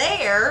she's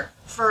there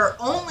for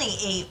only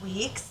 8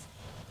 weeks,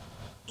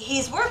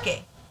 he's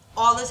working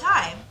all the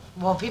time.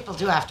 Well, people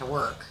do have to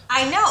work.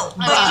 I know.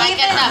 But I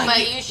get that, but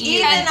you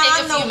can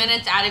take a few the,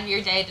 minutes out of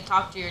your day to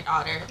talk to your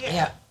daughter.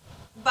 Yeah.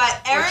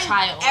 But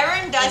child,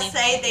 Erin does anything,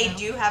 say they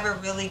do have a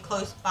really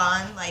close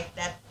bond, like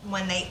that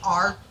when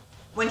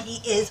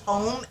he is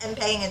home and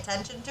paying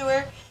attention to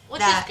her.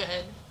 Which is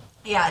good.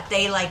 Yeah,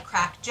 they like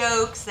crack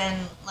jokes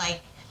and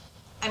like,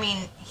 I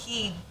mean,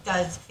 he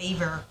does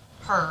favor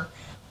her,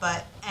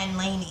 and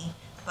Lainey,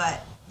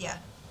 but yeah.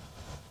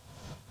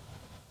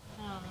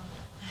 I don't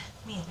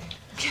know. Me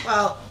either.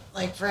 Well,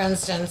 like for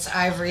instance,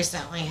 I've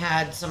recently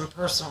had some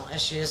personal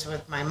issues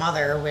with my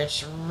mother,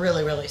 which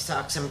really, really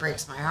sucks and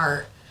breaks my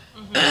heart.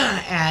 Mm-hmm.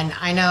 And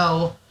I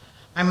know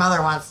my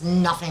mother wants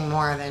nothing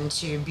more than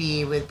to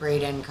be with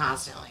Braden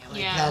constantly.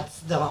 Like that's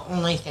the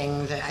only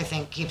thing that I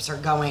think keeps her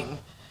going.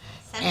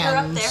 Send her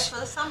up there for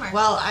the summer.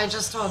 Well, I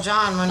just told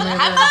John when we were...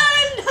 Have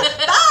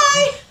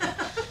fun!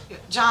 Bye!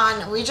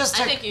 John, we just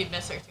took... I think you'd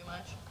miss her too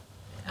much.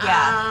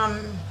 Yeah.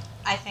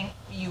 I think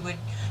you would...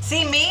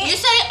 See me? You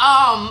say,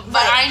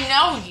 but I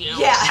know you.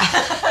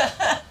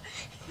 Yeah.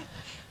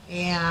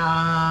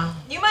 Yeah.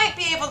 You might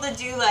be able to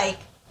do,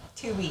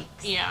 2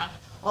 weeks. Yeah.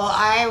 Well,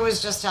 I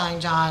was just telling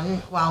John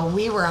while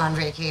we were on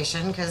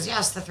vacation, because,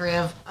 yes, the three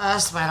of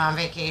us went on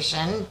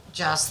vacation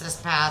just this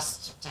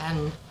past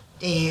 10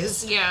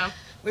 days. Yeah.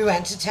 We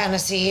went to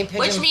Tennessee, Pigeon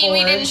Which means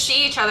we didn't Forge.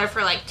 see each other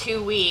for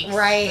 2 weeks.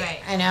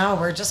 Right. I know.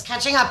 We're just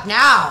catching up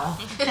now.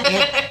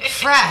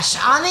 Fresh,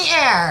 on the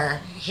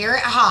air, hear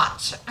it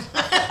hot.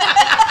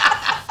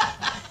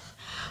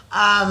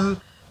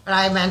 But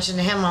I mentioned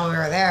to him while we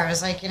were there, I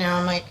was like,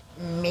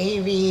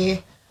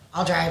 maybe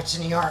I'll drive to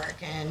New York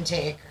and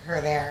take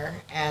her there,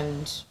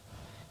 and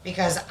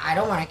because I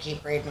don't want to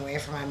keep Braden away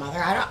from my mother.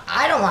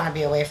 I don't want to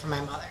be away from my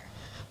mother.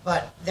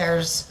 But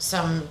there's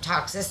some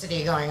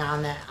toxicity going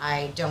on that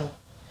I don't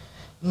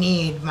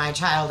need my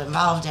child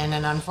involved in,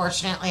 and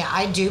unfortunately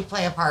I do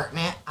play a part in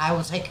it. I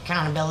will take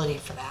accountability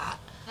for that.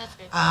 That's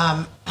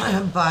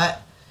good.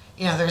 But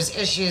there's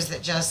issues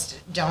that just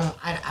don't,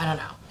 I don't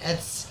know.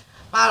 It's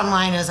bottom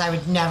line is I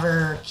would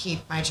never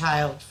keep my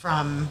child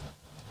from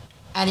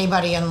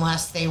anybody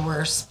unless they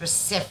were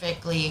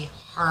specifically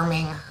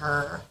harming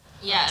her.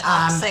 Yes.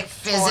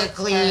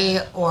 Physically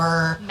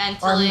or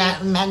mentally.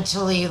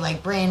 Mentally,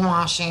 like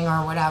brainwashing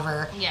or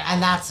whatever. Yeah.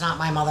 And that's not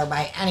my mother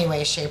by any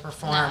way, shape, or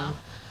form.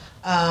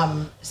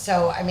 No.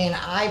 So,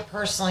 I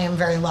personally am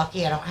very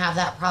lucky. I don't have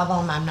that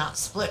problem. I'm not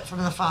split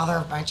from the father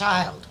of my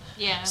child.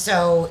 Yeah.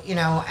 So,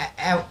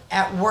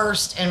 at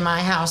worst in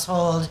my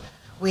household,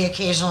 we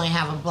occasionally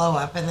have a blow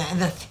up. And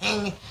the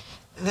thing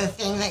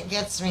that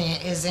gets me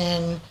is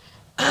in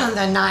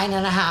the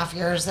 9.5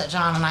 years that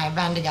John and I have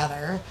been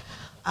together,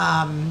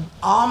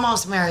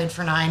 almost married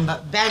for 9,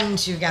 but been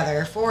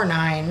together for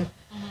 9.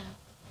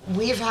 Mm-hmm.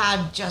 We've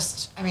had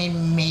just,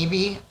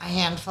 maybe a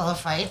handful of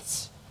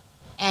fights,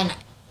 and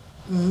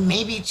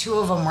maybe 2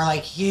 of them were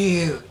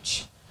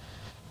huge.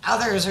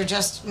 Others are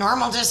just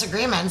normal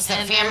disagreements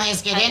that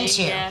families get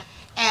into. Yeah.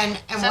 And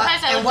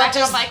sometimes I look back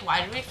and I'm like,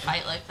 why did we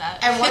fight like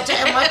that? And what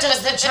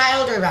does the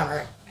child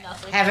remember?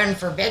 Nothing. Heaven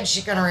forbid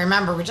she's going to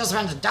remember. We just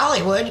went to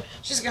Dollywood.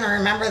 She's going to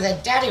remember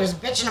that Daddy was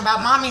bitching about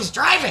Mommy's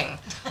driving.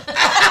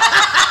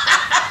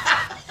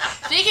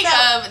 Speaking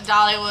of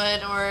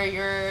Dollywood,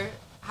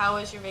 how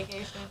was your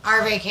vacation?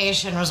 Our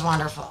vacation was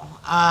wonderful.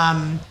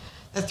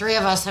 The 3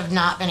 of us have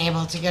not been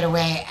able to get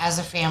away as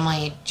a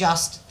family,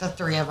 just the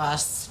 3 of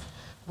us,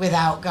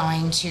 without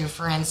going to,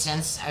 for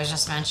instance, I was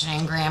just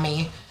mentioning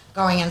Grammy,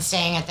 going and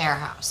staying at their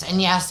house.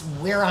 And yes,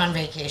 we're on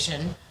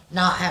vacation,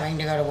 not having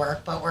to go to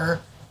work, but we're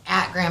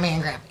at Grammy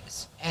and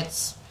Grampy's.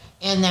 It's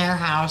in their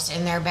house,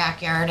 in their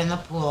backyard, in the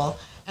pool,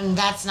 and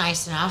that's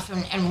nice enough,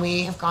 and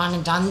we have gone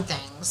and done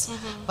things.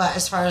 Mm-hmm. But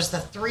as far as the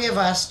 3 of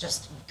us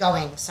just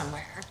going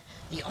somewhere,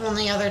 the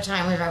only other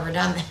time we've ever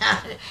done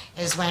that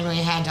is when we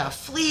had to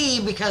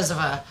flee because of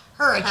a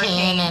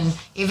hurricane and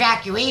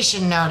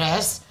evacuation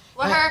notice.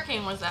 What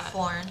hurricane was that?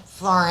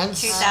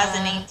 Florence.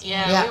 2018.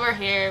 Yeah, we were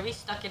here. We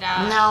stuck it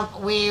out. No,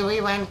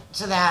 we went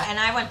to that. And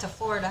I went to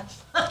Florida.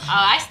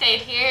 I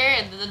stayed here,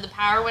 and then the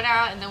power went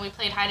out, and then we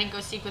played hide and go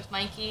seek with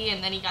Mikey,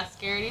 and then he got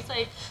scared. He's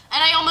like,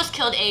 and I almost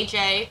killed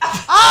AJ.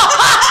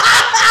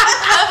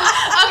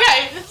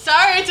 Okay,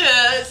 sorry to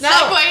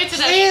segue into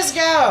that. Please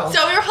go.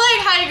 So we were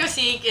playing hide and go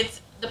seek.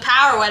 The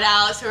power went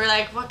out, so we're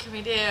like, what can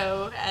we do?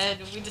 And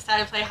we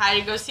decided to play hide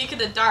and go seek in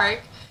the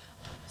dark.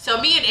 So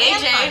me and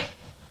AJ.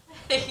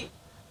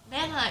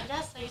 Manhunt,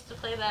 yes, I used to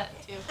play that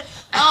too.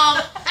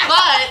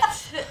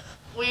 But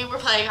we were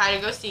playing hide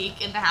and go seek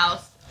in the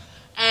house,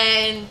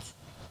 and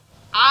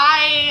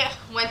I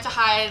went to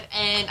hide,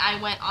 and I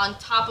went on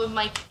top of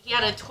Mike. He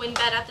had a twin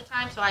bed at the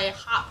time, so I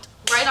hopped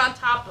right on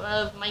top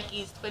of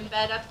Mikey's twin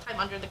bed at the time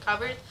under the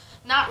covers,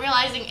 not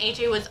realizing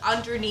AJ was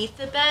underneath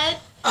the bed.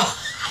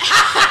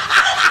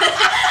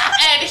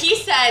 And he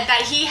said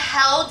that he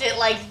held it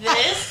like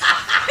this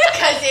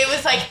because it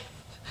was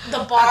the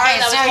bar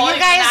that was so holding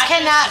you guys the mattress.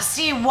 cannot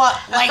see what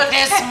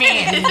this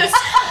means.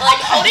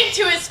 Holding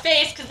to his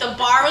face because the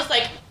bar was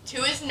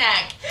to his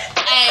neck,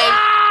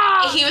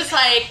 and he was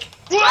like,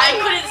 I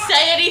couldn't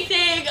say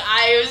anything.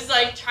 I was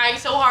trying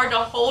so hard to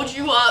hold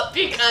you up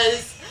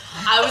because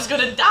I was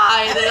gonna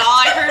die, and then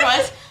all I heard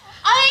was,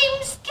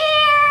 I'm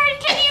scared.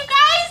 Can you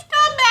guys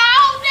come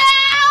out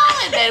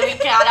now? And then we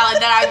got out,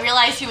 and then I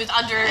realized he was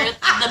under the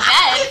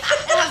bed,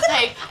 and I was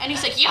like, and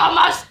he's like, you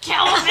must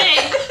kill me.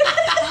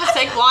 I was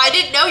like, well, I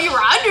didn't know you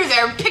were under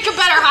there. Pick a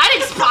better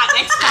hiding spot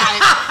next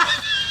time.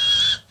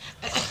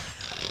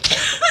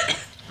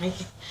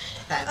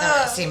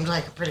 That seemed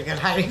like a pretty good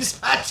hiding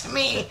spot to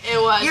me.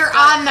 It was. You're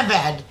on the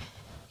bed.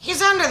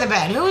 He's under the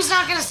bed. Who's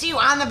not going to see you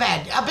on the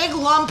bed? A big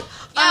lump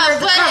under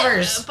the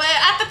covers. But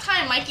at the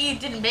time, Mikey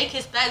didn't make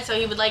his bed, so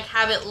he would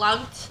have it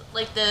lumped,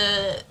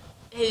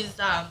 his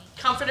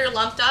comforter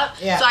lumped up.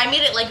 Yeah. So I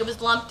made it it was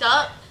lumped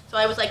up. So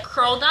I was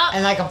curled up.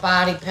 And a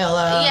body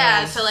pillow.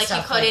 Yeah, so he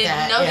couldn't like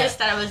that. notice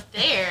that I was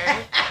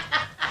there.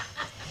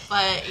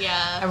 But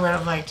yeah. I would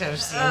have liked to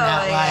have seen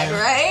that live.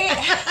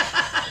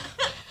 Right?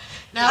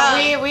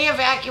 No, we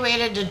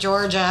evacuated to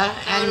Georgia,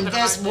 and would've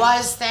been this hard.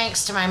 was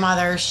thanks to my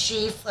mother.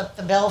 She flipped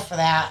the bill for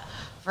that,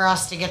 for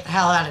us to get the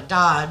hell out of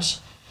Dodge.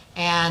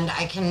 And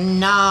I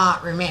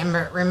cannot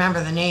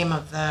remember the name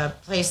of the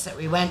place that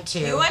we went to.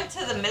 You went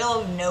to the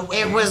middle of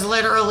nowhere. It was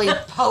literally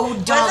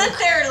Podunk, Wasn't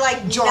there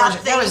like Georgia.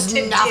 nothing There was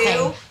to nothing.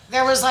 do?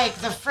 There was like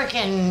the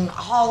freaking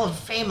Hall of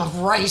Fame of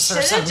Rice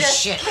or Should've some just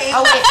shit. came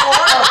Oh wait, with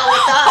us.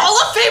 Hall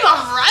of Fame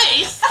of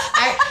rice.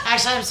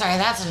 actually, I'm sorry.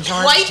 That's in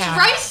Georgetown. White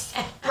rice,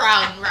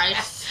 brown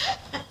rice,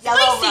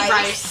 Yellow spicy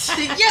rice.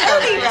 rice,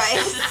 yellow Dirty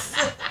rice.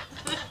 rice.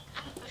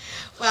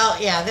 Well,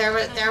 yeah,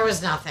 there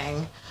was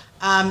nothing.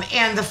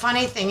 And the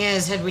funny thing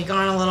is, had we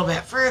gone a little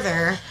bit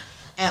further,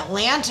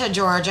 Atlanta,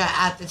 Georgia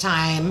at the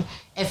time,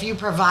 if you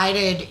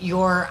provided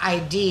your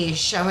ID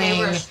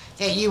showing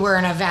that you were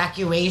an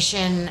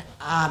evacuation,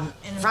 from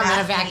an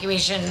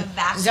evacuation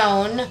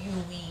zone,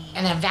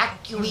 an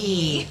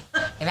evacuee.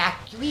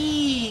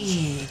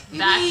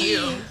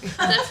 Vacuum.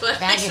 That's what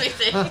makes me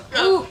think.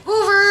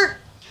 Hoover.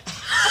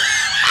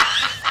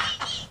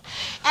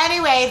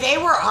 Anyway, they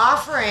were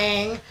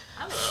offering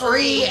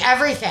free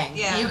everything.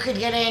 Yeah. You could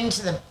get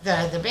into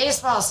the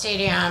baseball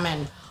stadium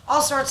and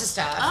all sorts of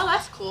stuff. Oh,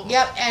 that's cool.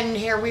 Yep, and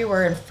here we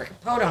were in frickin'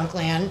 Podunk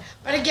land.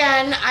 But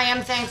again, I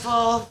am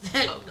thankful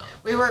that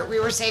we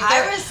were safe.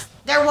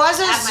 There was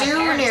a At my zoo parents'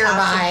 house in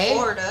nearby.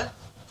 Florida.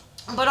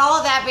 But all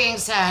of that being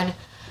said,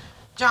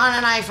 John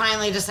and I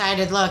finally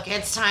decided, look,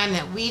 it's time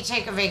that we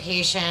take a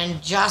vacation,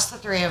 just the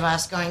three of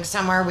us, going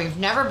somewhere we've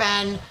never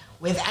been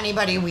with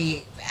anybody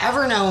we've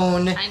ever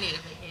known. I need a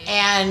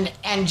vacation.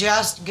 And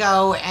just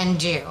go and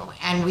do.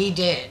 And we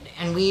did.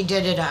 And we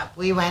did it up.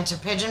 We went to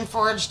Pigeon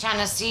Forge,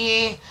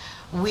 Tennessee.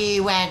 We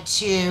went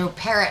to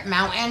Parrot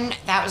Mountain.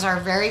 That was our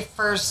very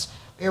first.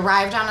 We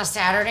arrived on a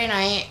Saturday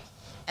night.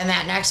 And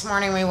that next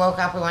morning we woke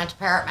up, we went to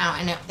Parrot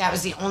Mountain. That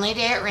was the only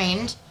day it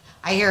rained.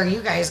 I hear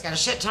you guys got a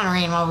shit ton of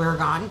rain while we were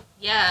gone.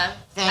 Yeah.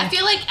 I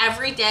feel like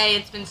every day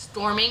it's been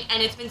storming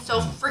and it's been so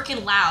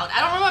freaking loud.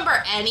 I don't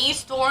remember any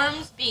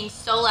storms being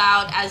so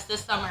loud as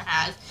this summer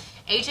has.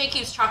 AJ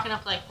keeps chalking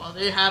up like, well,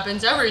 it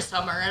happens every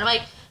summer. And I'm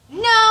like, no,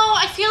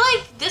 I feel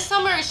like this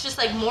summer is just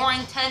like more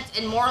intense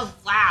and more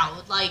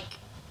loud. Like,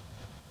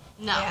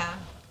 no. Yeah.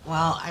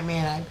 Well, I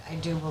mean, I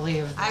do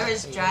believe that I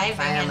was the driving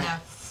and environment-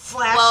 a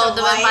flash Well, of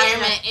the light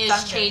environment and a is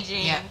thunder.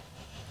 changing Yeah.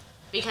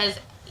 because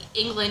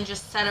England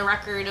just set a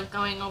record of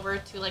going over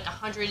to like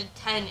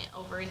 110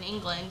 over in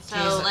England. So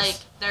Jesus. like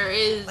there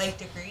is Like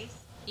degrees?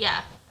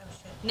 yeah. Oh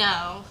shit.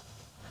 No.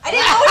 I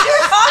didn't know what you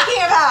were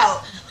talking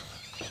about.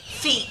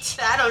 Feet.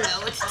 I don't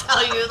know what to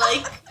tell you.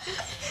 Like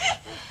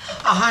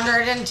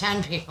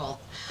 110 people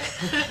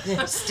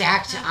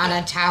stacked on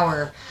a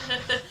tower.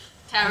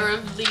 Tower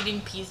of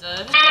Leaning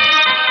Pisa.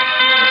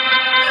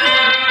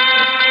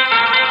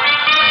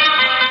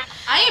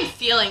 I am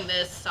feeling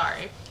this.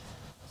 Sorry.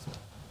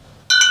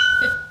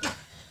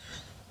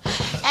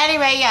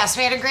 Anyway, yes,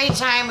 we had a great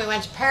time. We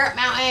went to Parrot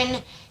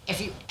Mountain. If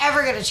you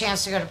ever get a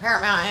chance to go to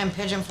Parrot Mountain and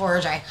Pigeon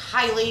Forge, I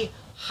highly,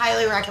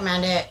 highly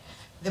recommend it.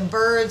 The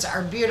birds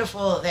are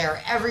beautiful.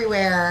 They're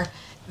everywhere.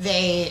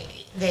 They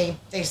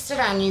sit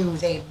on you.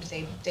 They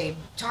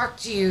talk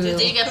to you. Did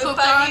they get Poop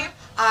pooped on on? you?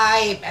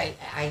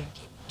 I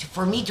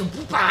for me to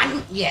poop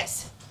on,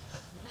 yes.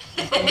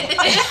 You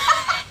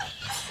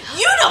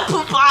don't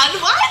poop on.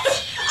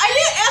 What? I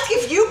didn't ask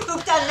if you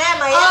pooped on them.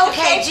 I asked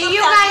Okay, if they do pooped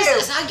you on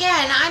guys,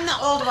 again, I'm the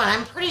old one.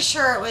 I'm pretty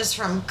sure it was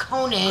from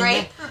Conan.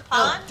 Grey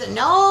Poupon?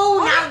 No,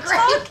 What not are you Grey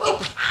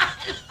talking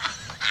Poupon.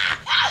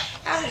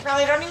 I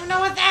probably don't even know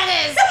what that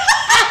is.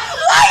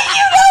 What?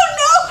 You don't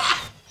know?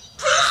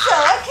 Lisa,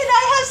 can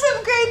I have some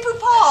Grey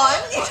Poupon?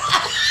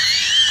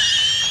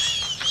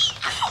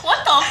 What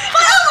the fuck?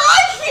 I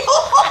feel.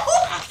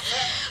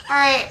 All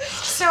right,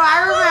 so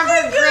I remember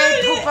my Grey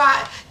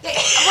God. Poupon.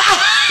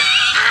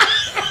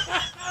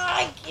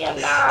 I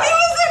cannot. It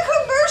was a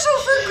commercial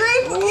for Grey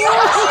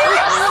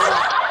Poupon.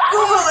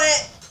 Google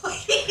it,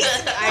 please.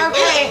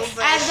 Okay,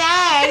 and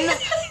then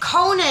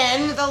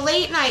Conan, the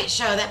late night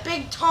show, that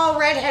big, tall,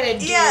 redheaded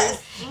dude,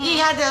 Yes. he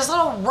had this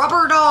little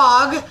rubber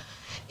dog,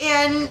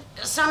 and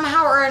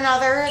somehow or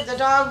another, the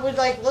dog would,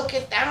 like, look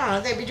at, I don't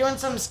know, they'd be doing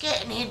some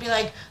skit, and he'd be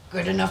like,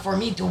 good enough for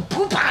me to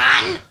poop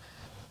on.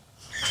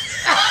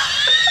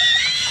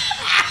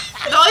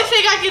 The only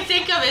thing I can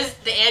think of is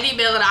the Andy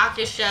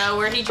Milonakis show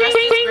where he dressed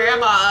his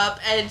grandma up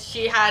and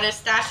she had a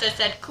stash that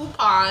said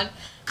coupon.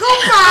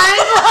 Coupon!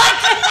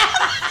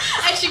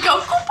 And she'd go,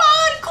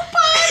 coupon,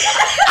 coupon.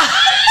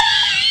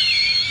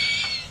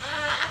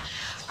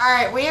 All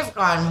right, we have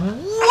gone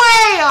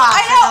way off.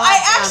 I know. in the I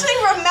left actually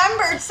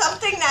remembered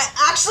something that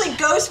actually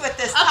goes with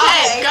this Okay,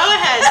 topic. go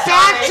ahead.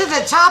 Back sorry. to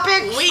the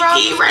topic We from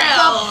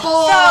derailed. the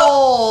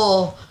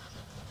bowl.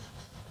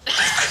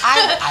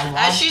 I want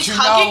As she's to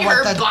hugging know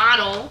what her the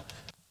bottle.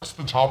 That's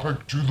the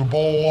topic to the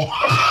bowl.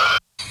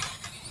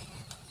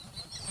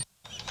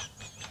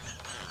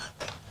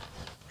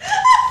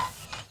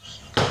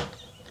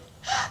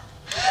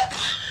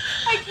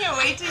 I can't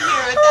wait to hear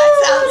what that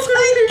sounds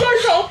like.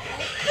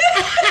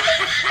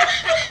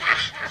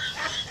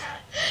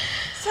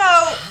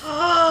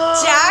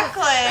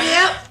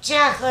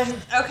 Jacqueline.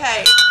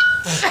 Okay.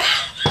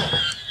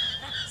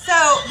 So,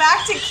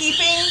 back to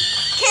keeping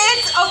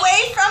kids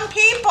away from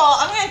people.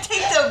 I'm going to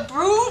take the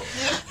broom.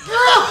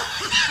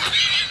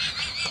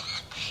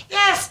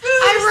 Yes,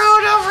 I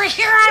rode over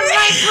here on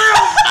my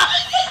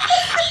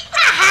broom.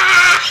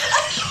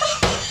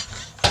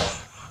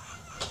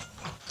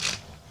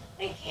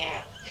 I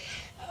can't.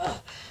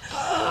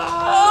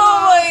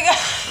 Oh my god.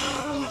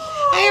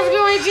 I have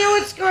no idea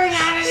what's going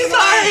on anymore.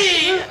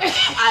 Sorry.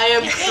 I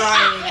am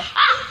crying.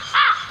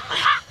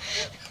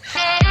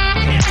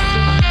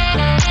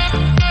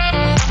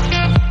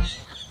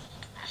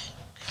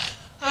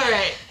 All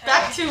right,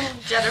 back to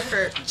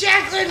Jennifer.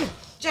 Jacqueline.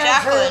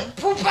 Jacqueline.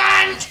 Poop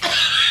on.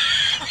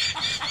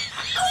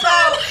 So,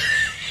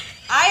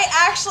 I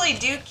actually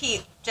do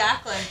keep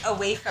Jacqueline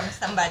away from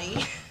somebody.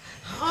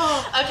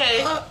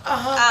 Okay.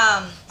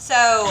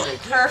 So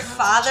her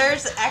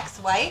father's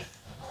ex-wife,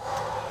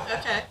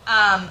 Okay.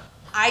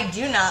 I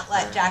do not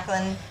let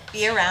Jacqueline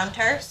be around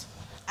her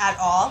at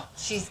all.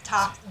 She's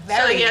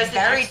very, he has an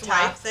very ex-wife?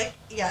 toxic.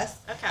 Yes.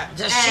 Okay.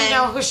 Does she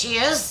know who she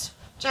is?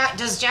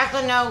 Does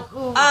Jacqueline know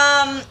who?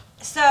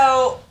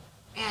 So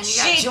Man, you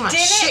got too much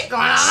shit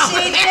going on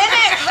over She there.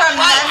 didn't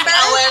remember.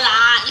 Going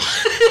on?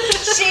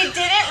 She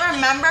didn't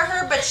remember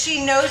her, but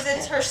she knows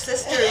it's her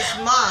sister's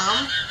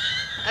mom.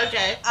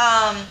 Okay.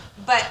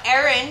 But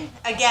Erin,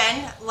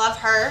 again, love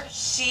her.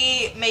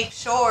 She makes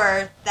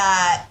sure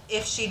that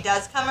if she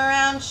does come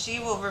around, she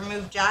will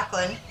remove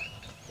Jacqueline.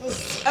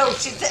 Oh,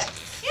 she said,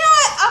 you know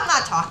what? I'm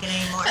not talking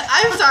anymore.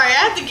 I'm sorry,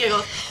 I have to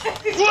giggle.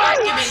 Give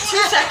me 2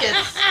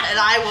 seconds, and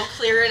I will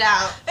clear it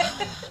out.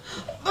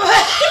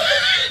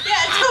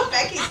 Yeah, until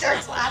Becky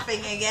starts laughing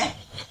again.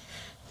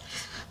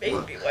 Make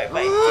me wipe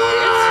my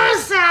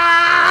tears.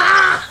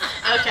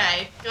 Rosa!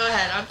 Okay, go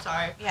ahead. I'm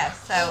sorry. Yeah,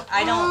 so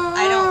I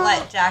don't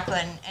let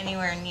Jacqueline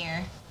anywhere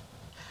near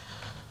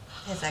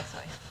his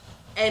ex-wife.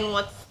 And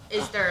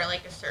is there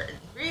like a certain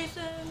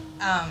reason?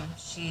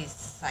 She's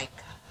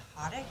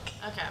psychotic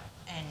Okay,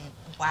 and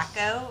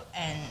wacko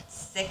and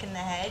sick in the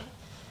head.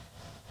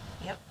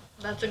 Yep.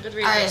 that's a good All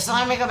reason. right, so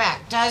let me go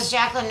back. Does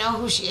Jacqueline know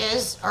who she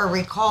is or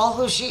recall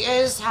who she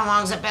is? How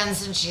long's it been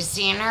since she's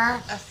seen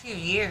her? A few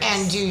years.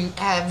 And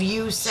have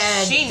you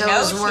said She those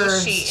knows who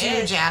words she to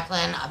is.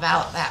 Jacqueline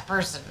about that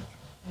person?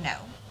 No,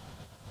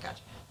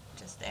 Gotcha.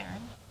 just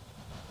Erin.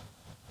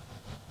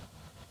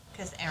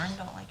 Because Erin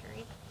don't like her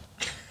either.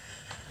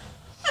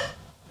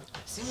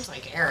 Seems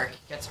like Eric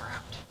gets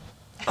around.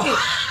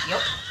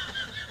 Yep.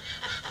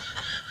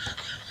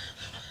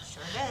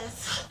 Sure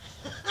does.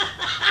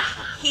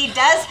 He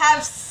does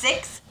have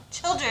 6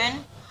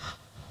 children,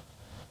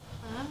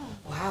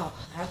 Wow,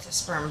 that's a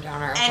sperm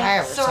donor. If I and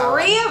ever saw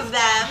one.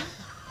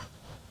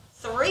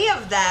 3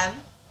 of them,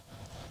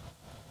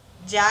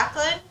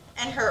 Jacqueline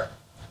and her.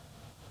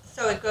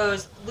 So it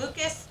goes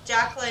Lucas,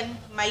 Jacqueline,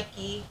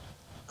 Mikey,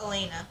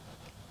 Elena.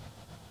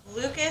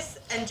 Lucas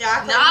and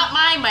Jacqueline. Not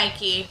my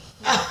Mikey.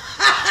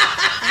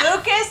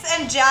 Lucas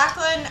and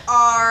Jacqueline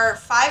are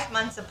 5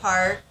 months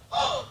apart,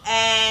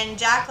 and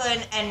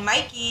Jacqueline and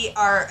Mikey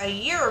are a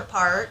year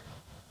apart,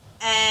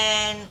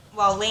 and,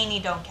 well, Lainey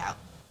don't count,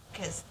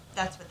 because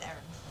that's with Erin,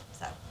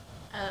 so.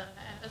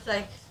 It's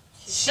like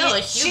she's still a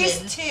human.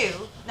 She's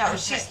 2. No, Okay.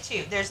 she's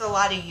 2. There's a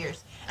lot of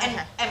years, and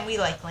Okay. and we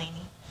like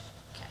Lainey.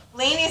 Okay.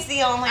 Lainey's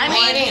the only I one.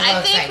 mean, Lainey I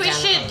looks think we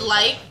identical. should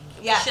like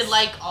Yes.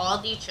 all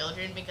the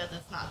children because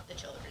it's not the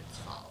children's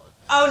fault.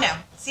 Oh, no.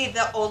 See,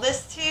 the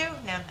oldest 2?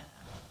 No.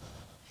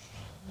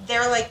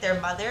 They're like their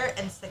mother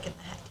and sick in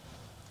the head.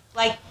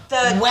 Like,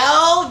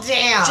 Well,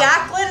 damn.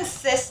 Jacqueline's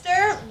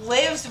sister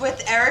lives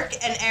with Eric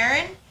and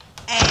Erin,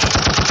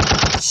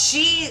 and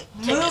she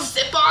Take a moved.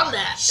 sip on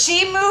that.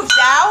 She moved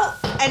out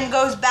and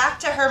goes back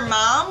to her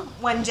mom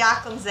when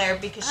Jacqueline's there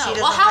because she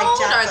doesn't well, how like old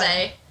Jacqueline. are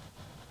they?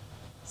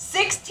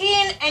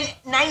 16 and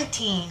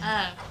 19.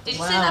 Did you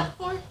Wow. say that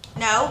before?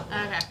 No.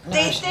 Okay.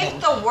 They she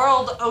think didn't. the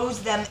world owes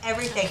them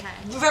everything.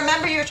 Okay.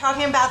 Remember you were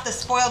talking about the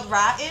spoiled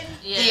rotten?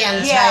 The Yeah.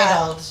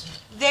 entitled.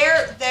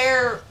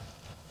 They're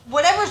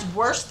whatever's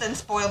worse than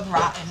spoiled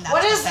rotten. That's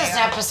What is they this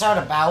are. episode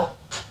about?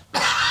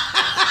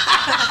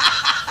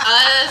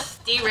 Us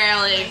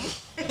derailing.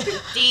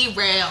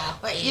 Derail.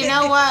 But you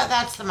know what?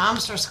 That's the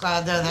MOMster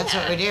Squad, though. That's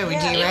what we do. We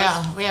Yeah, it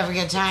derail. We have a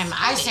good time.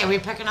 I say we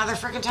pick another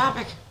freaking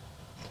topic.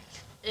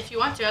 If you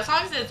want to, as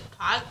long as it's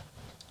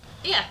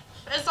Yeah,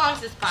 as long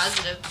as it's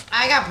positive.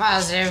 I got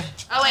positive.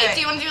 Oh wait, Alright.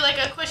 do you want to do like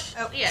a quiz?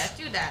 Oh. Yeah,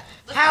 do that.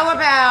 Let's How go.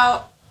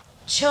 about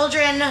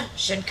children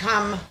should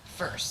come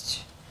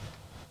first?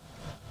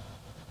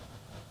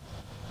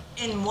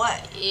 In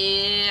what?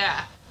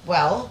 Yeah.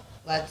 Well,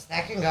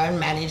 that can go in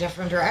many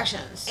different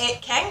directions.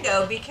 It can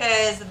go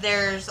because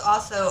there's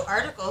also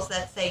articles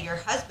that say your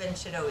husband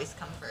should always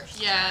come first.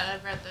 Yeah,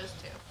 I've read those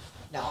too.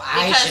 No,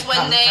 I Because should when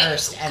come they,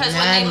 first, and because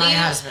then when they my leave,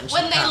 husband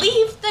should when they come.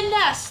 leave the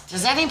nest.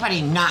 Does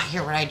anybody not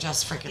hear what I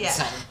just freaking Yeah.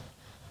 said?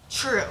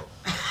 True.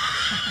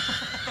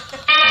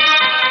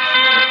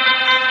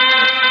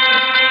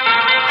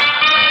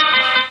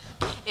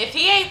 If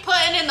he ain't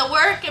putting in the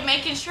work and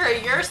making sure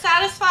you're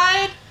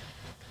satisfied,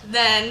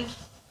 then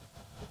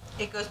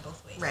It goes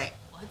both ways. Right.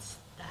 what's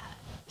that?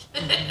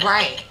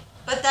 Right.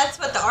 But that's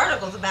what the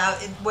article's about,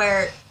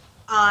 where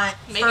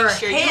Making for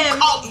sure you him,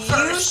 called you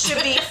first.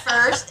 should be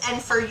first,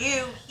 and for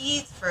you,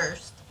 he's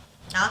first,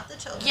 not the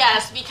children.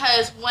 Yes,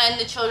 because when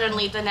the children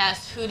leave the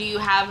nest, who do you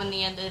have in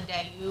the end of the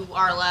day? You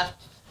are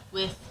left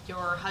with your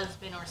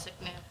husband or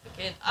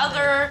significant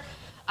other.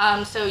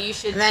 So you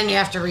should. And then you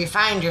have to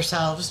refine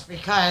yourselves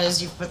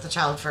because you've put the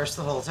child first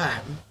the whole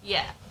time.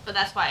 Yeah, but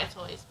that's why it's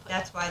always put.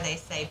 That's why they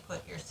say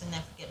put your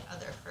significant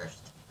other first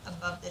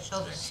above the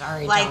children.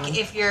 Sorry, like Dawn.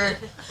 if you're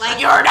like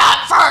You're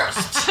not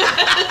first.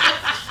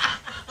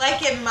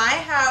 like in my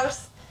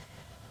house.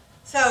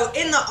 So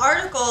in the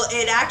article,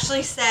 it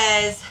actually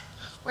says.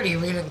 What are you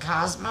reading,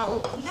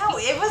 Cosmo? No,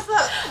 it was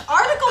the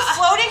article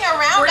floating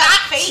around We're on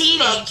not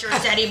Facebook.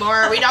 teenagers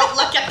anymore. We don't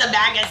look at the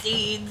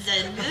magazines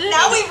and.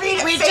 Now we read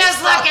it. We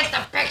just look at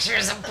the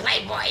pictures of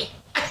Playboy.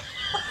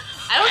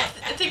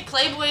 I think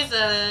Playboy's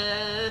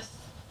a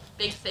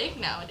big thing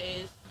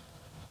nowadays.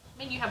 I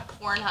mean, you have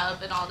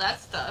Pornhub and all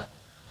that stuff.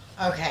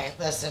 Okay,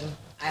 listen.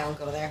 I don't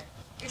go there.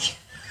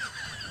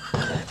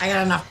 I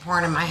got enough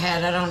porn in my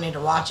head. I don't need to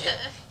watch it.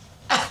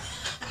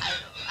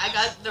 I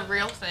got the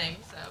real thing,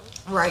 so.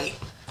 Right.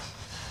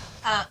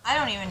 I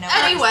don't even know. What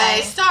I'm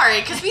Anyway, saying. sorry,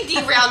 because we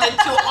derailed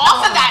into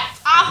off of that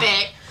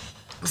topic.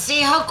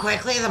 See how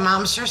quickly the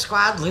MOMster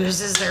Squad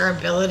loses their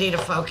ability to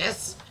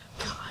focus?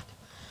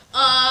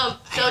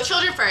 So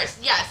children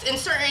first. Yes, in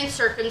certain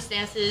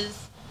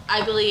circumstances,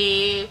 I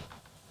believe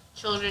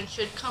children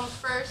should come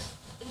first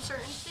in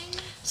certain things.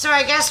 So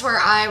I guess where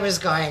I was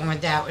going with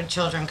that, with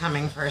children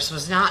coming first,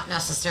 was not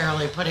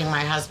necessarily putting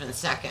my husband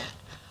second,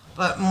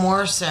 but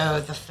more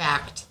so the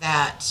fact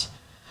that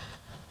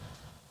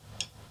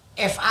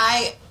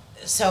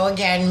so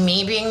again,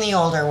 me being the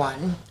older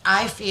one,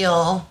 I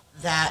feel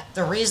that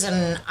the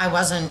reason I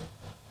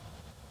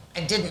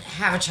didn't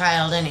have a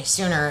child any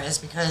sooner is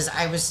because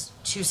I was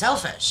too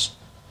selfish.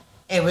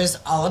 It was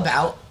all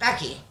about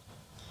Becci.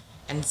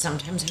 And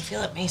sometimes I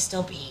feel it may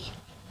still be.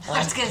 I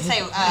was gonna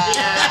say,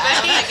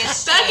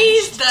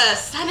 Becky's the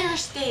center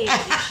stage.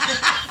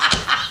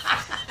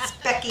 It's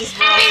Becky's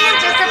world.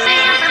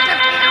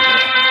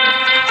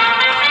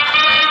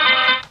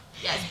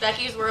 Yes,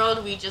 Becky's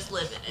world. We just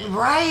live in it.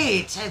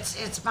 Right.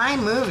 It's my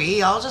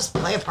movie. I'll just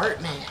play a part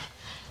in it.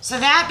 So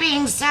that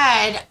being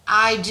said,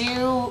 I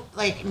do,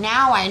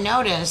 now I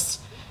notice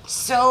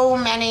so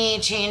many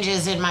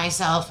changes in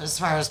myself as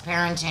far as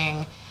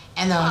parenting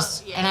and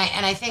those, yeah.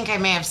 and I think I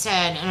may have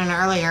said in an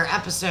earlier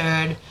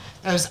episode,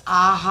 those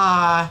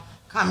aha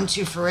come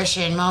to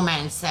fruition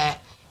moments that,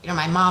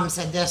 my mom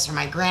said this or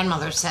my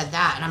grandmother said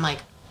that, and I'm like,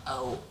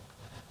 oh,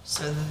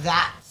 so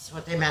that's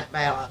what they meant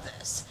by all of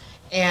this.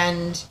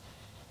 And,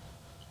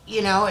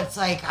 it's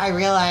like I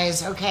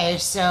realize, okay,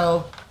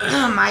 so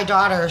my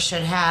daughter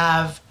should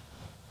have,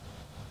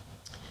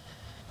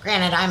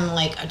 granted, I'm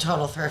like a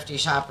total thrifty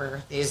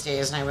shopper these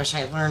days, and I wish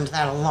I learned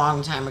that a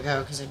long time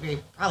ago because I'd be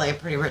probably a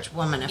pretty rich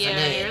woman if I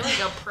did. You're like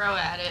a pro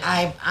at it.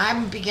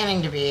 I'm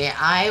beginning to be.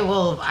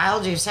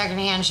 I'll do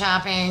secondhand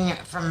shopping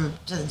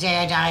to the day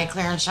I die,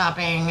 clearance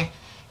shopping.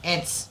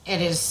 It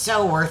is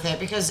so worth it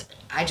because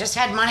I just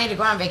had money to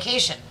go on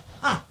vacation.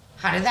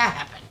 How did that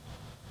happen?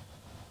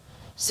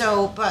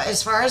 So, but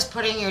as far as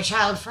putting your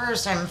child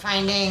first, I'm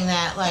finding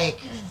that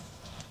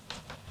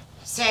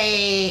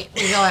say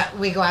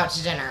we go out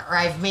to dinner, or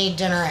I've made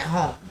dinner at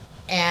home,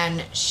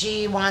 and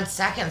she wants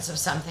seconds of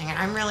something, and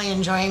I'm really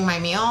enjoying my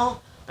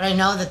meal, but I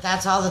know that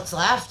that's all that's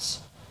left.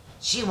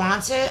 She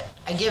wants it,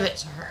 I give it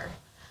to her.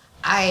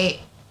 I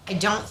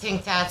don't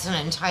think that's an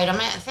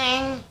entitlement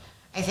thing.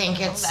 I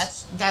think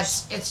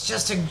it's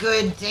just a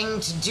good thing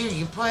to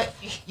do.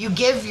 You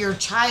give your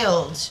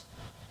child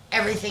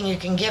everything you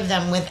can give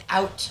them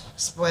without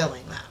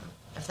spoiling them,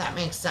 if that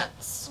makes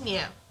sense.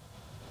 Yeah.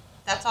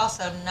 That's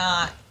also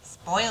not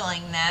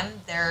spoiling them.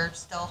 They're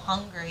still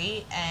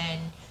hungry, and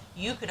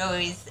you could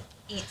always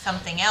eat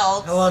something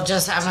else. Well, I'm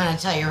going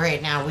to tell you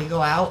right now, we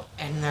go out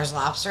and there's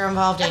lobster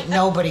involved, ain't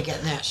nobody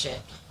getting that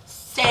shit.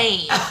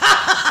 Same.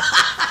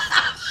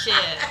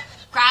 Shit.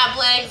 Crab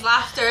legs,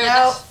 lobster.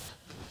 Nope.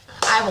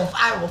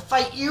 I will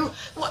fight you.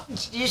 What?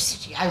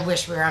 I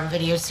wish we were on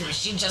video. See what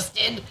she just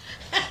did.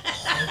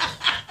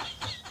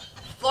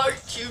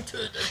 Fight you to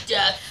the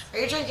death. Are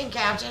you drinking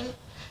Captain?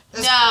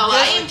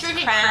 I am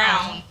drinking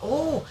Crown.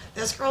 Oh,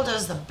 this girl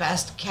does the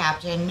best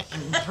Captain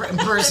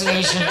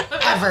impersonation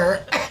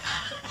ever.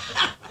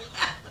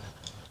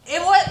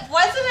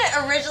 Wasn't it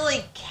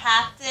originally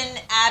Captain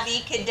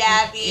Abby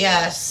Cadabby?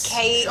 Yes.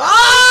 Kate.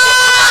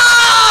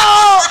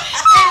 Oh!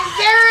 And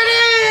there it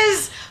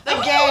is!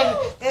 Again,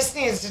 this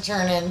needs to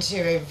turn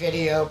into a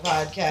video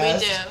podcast.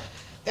 We do.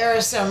 There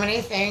are so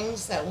many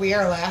things that we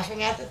are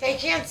laughing at that they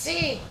can't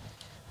see.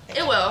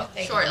 It will,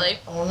 They shortly.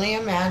 can only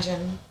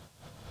imagine.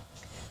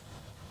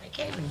 I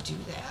can't even do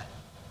that.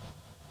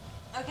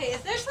 Okay,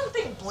 is there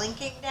something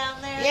blinking down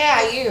there?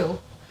 Yeah, you.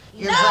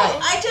 You're no, right.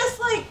 I just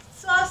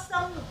saw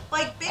some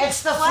big.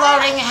 It's the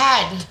flash. floating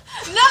head.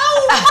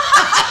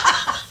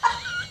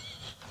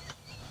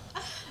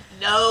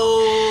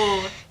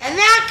 No. And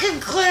that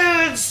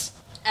concludes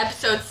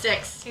Episode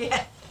 6.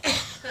 Yeah.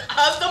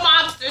 of the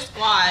MOMster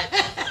Squad.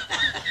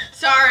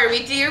 Sorry,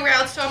 we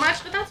derailed so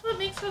much, but that's what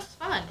makes us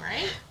fun,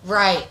 right?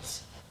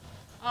 Right.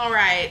 All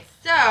right,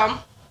 so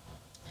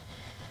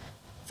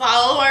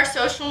follow our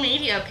social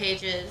media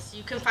pages.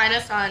 You can find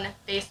us on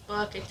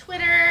Facebook and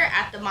Twitter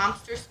at the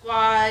MOMster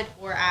Squad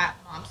or at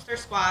MOMster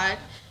Squad.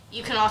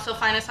 You can also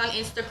find us on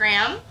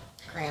Instagram.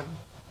 Graham.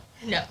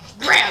 No,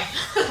 Graham.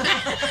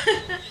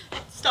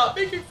 Stop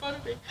making fun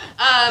of me.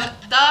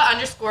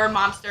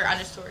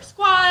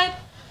 _MOMster_Squad.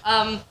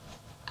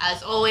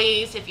 As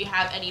always, if you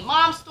have any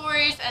mom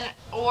stories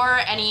or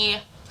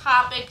any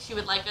topics you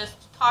would like us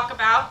to talk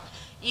about,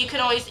 you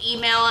can always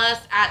email us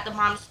at the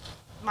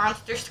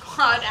MOMster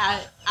Squad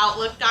at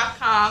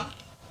outlook.com.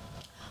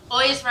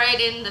 Always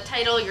write in the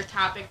title, your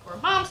topic, or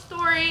mom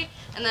story,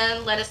 and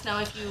then let us know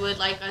if you would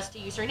like us to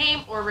use your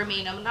name or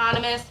remain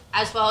anonymous,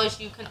 as well as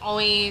you can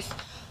always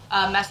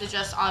message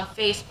us on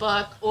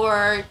Facebook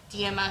or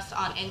DM us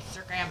on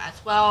Instagram as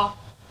well.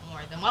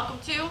 More than welcome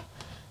to.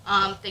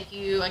 Thank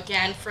you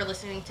again for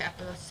listening to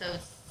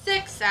episode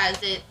 6,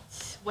 as it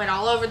went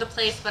all over the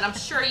place, but I'm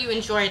sure you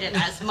enjoyed it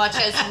as much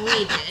as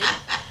we did.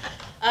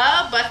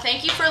 But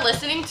thank you for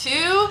listening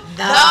to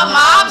The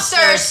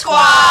MOMster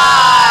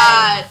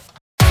Squad!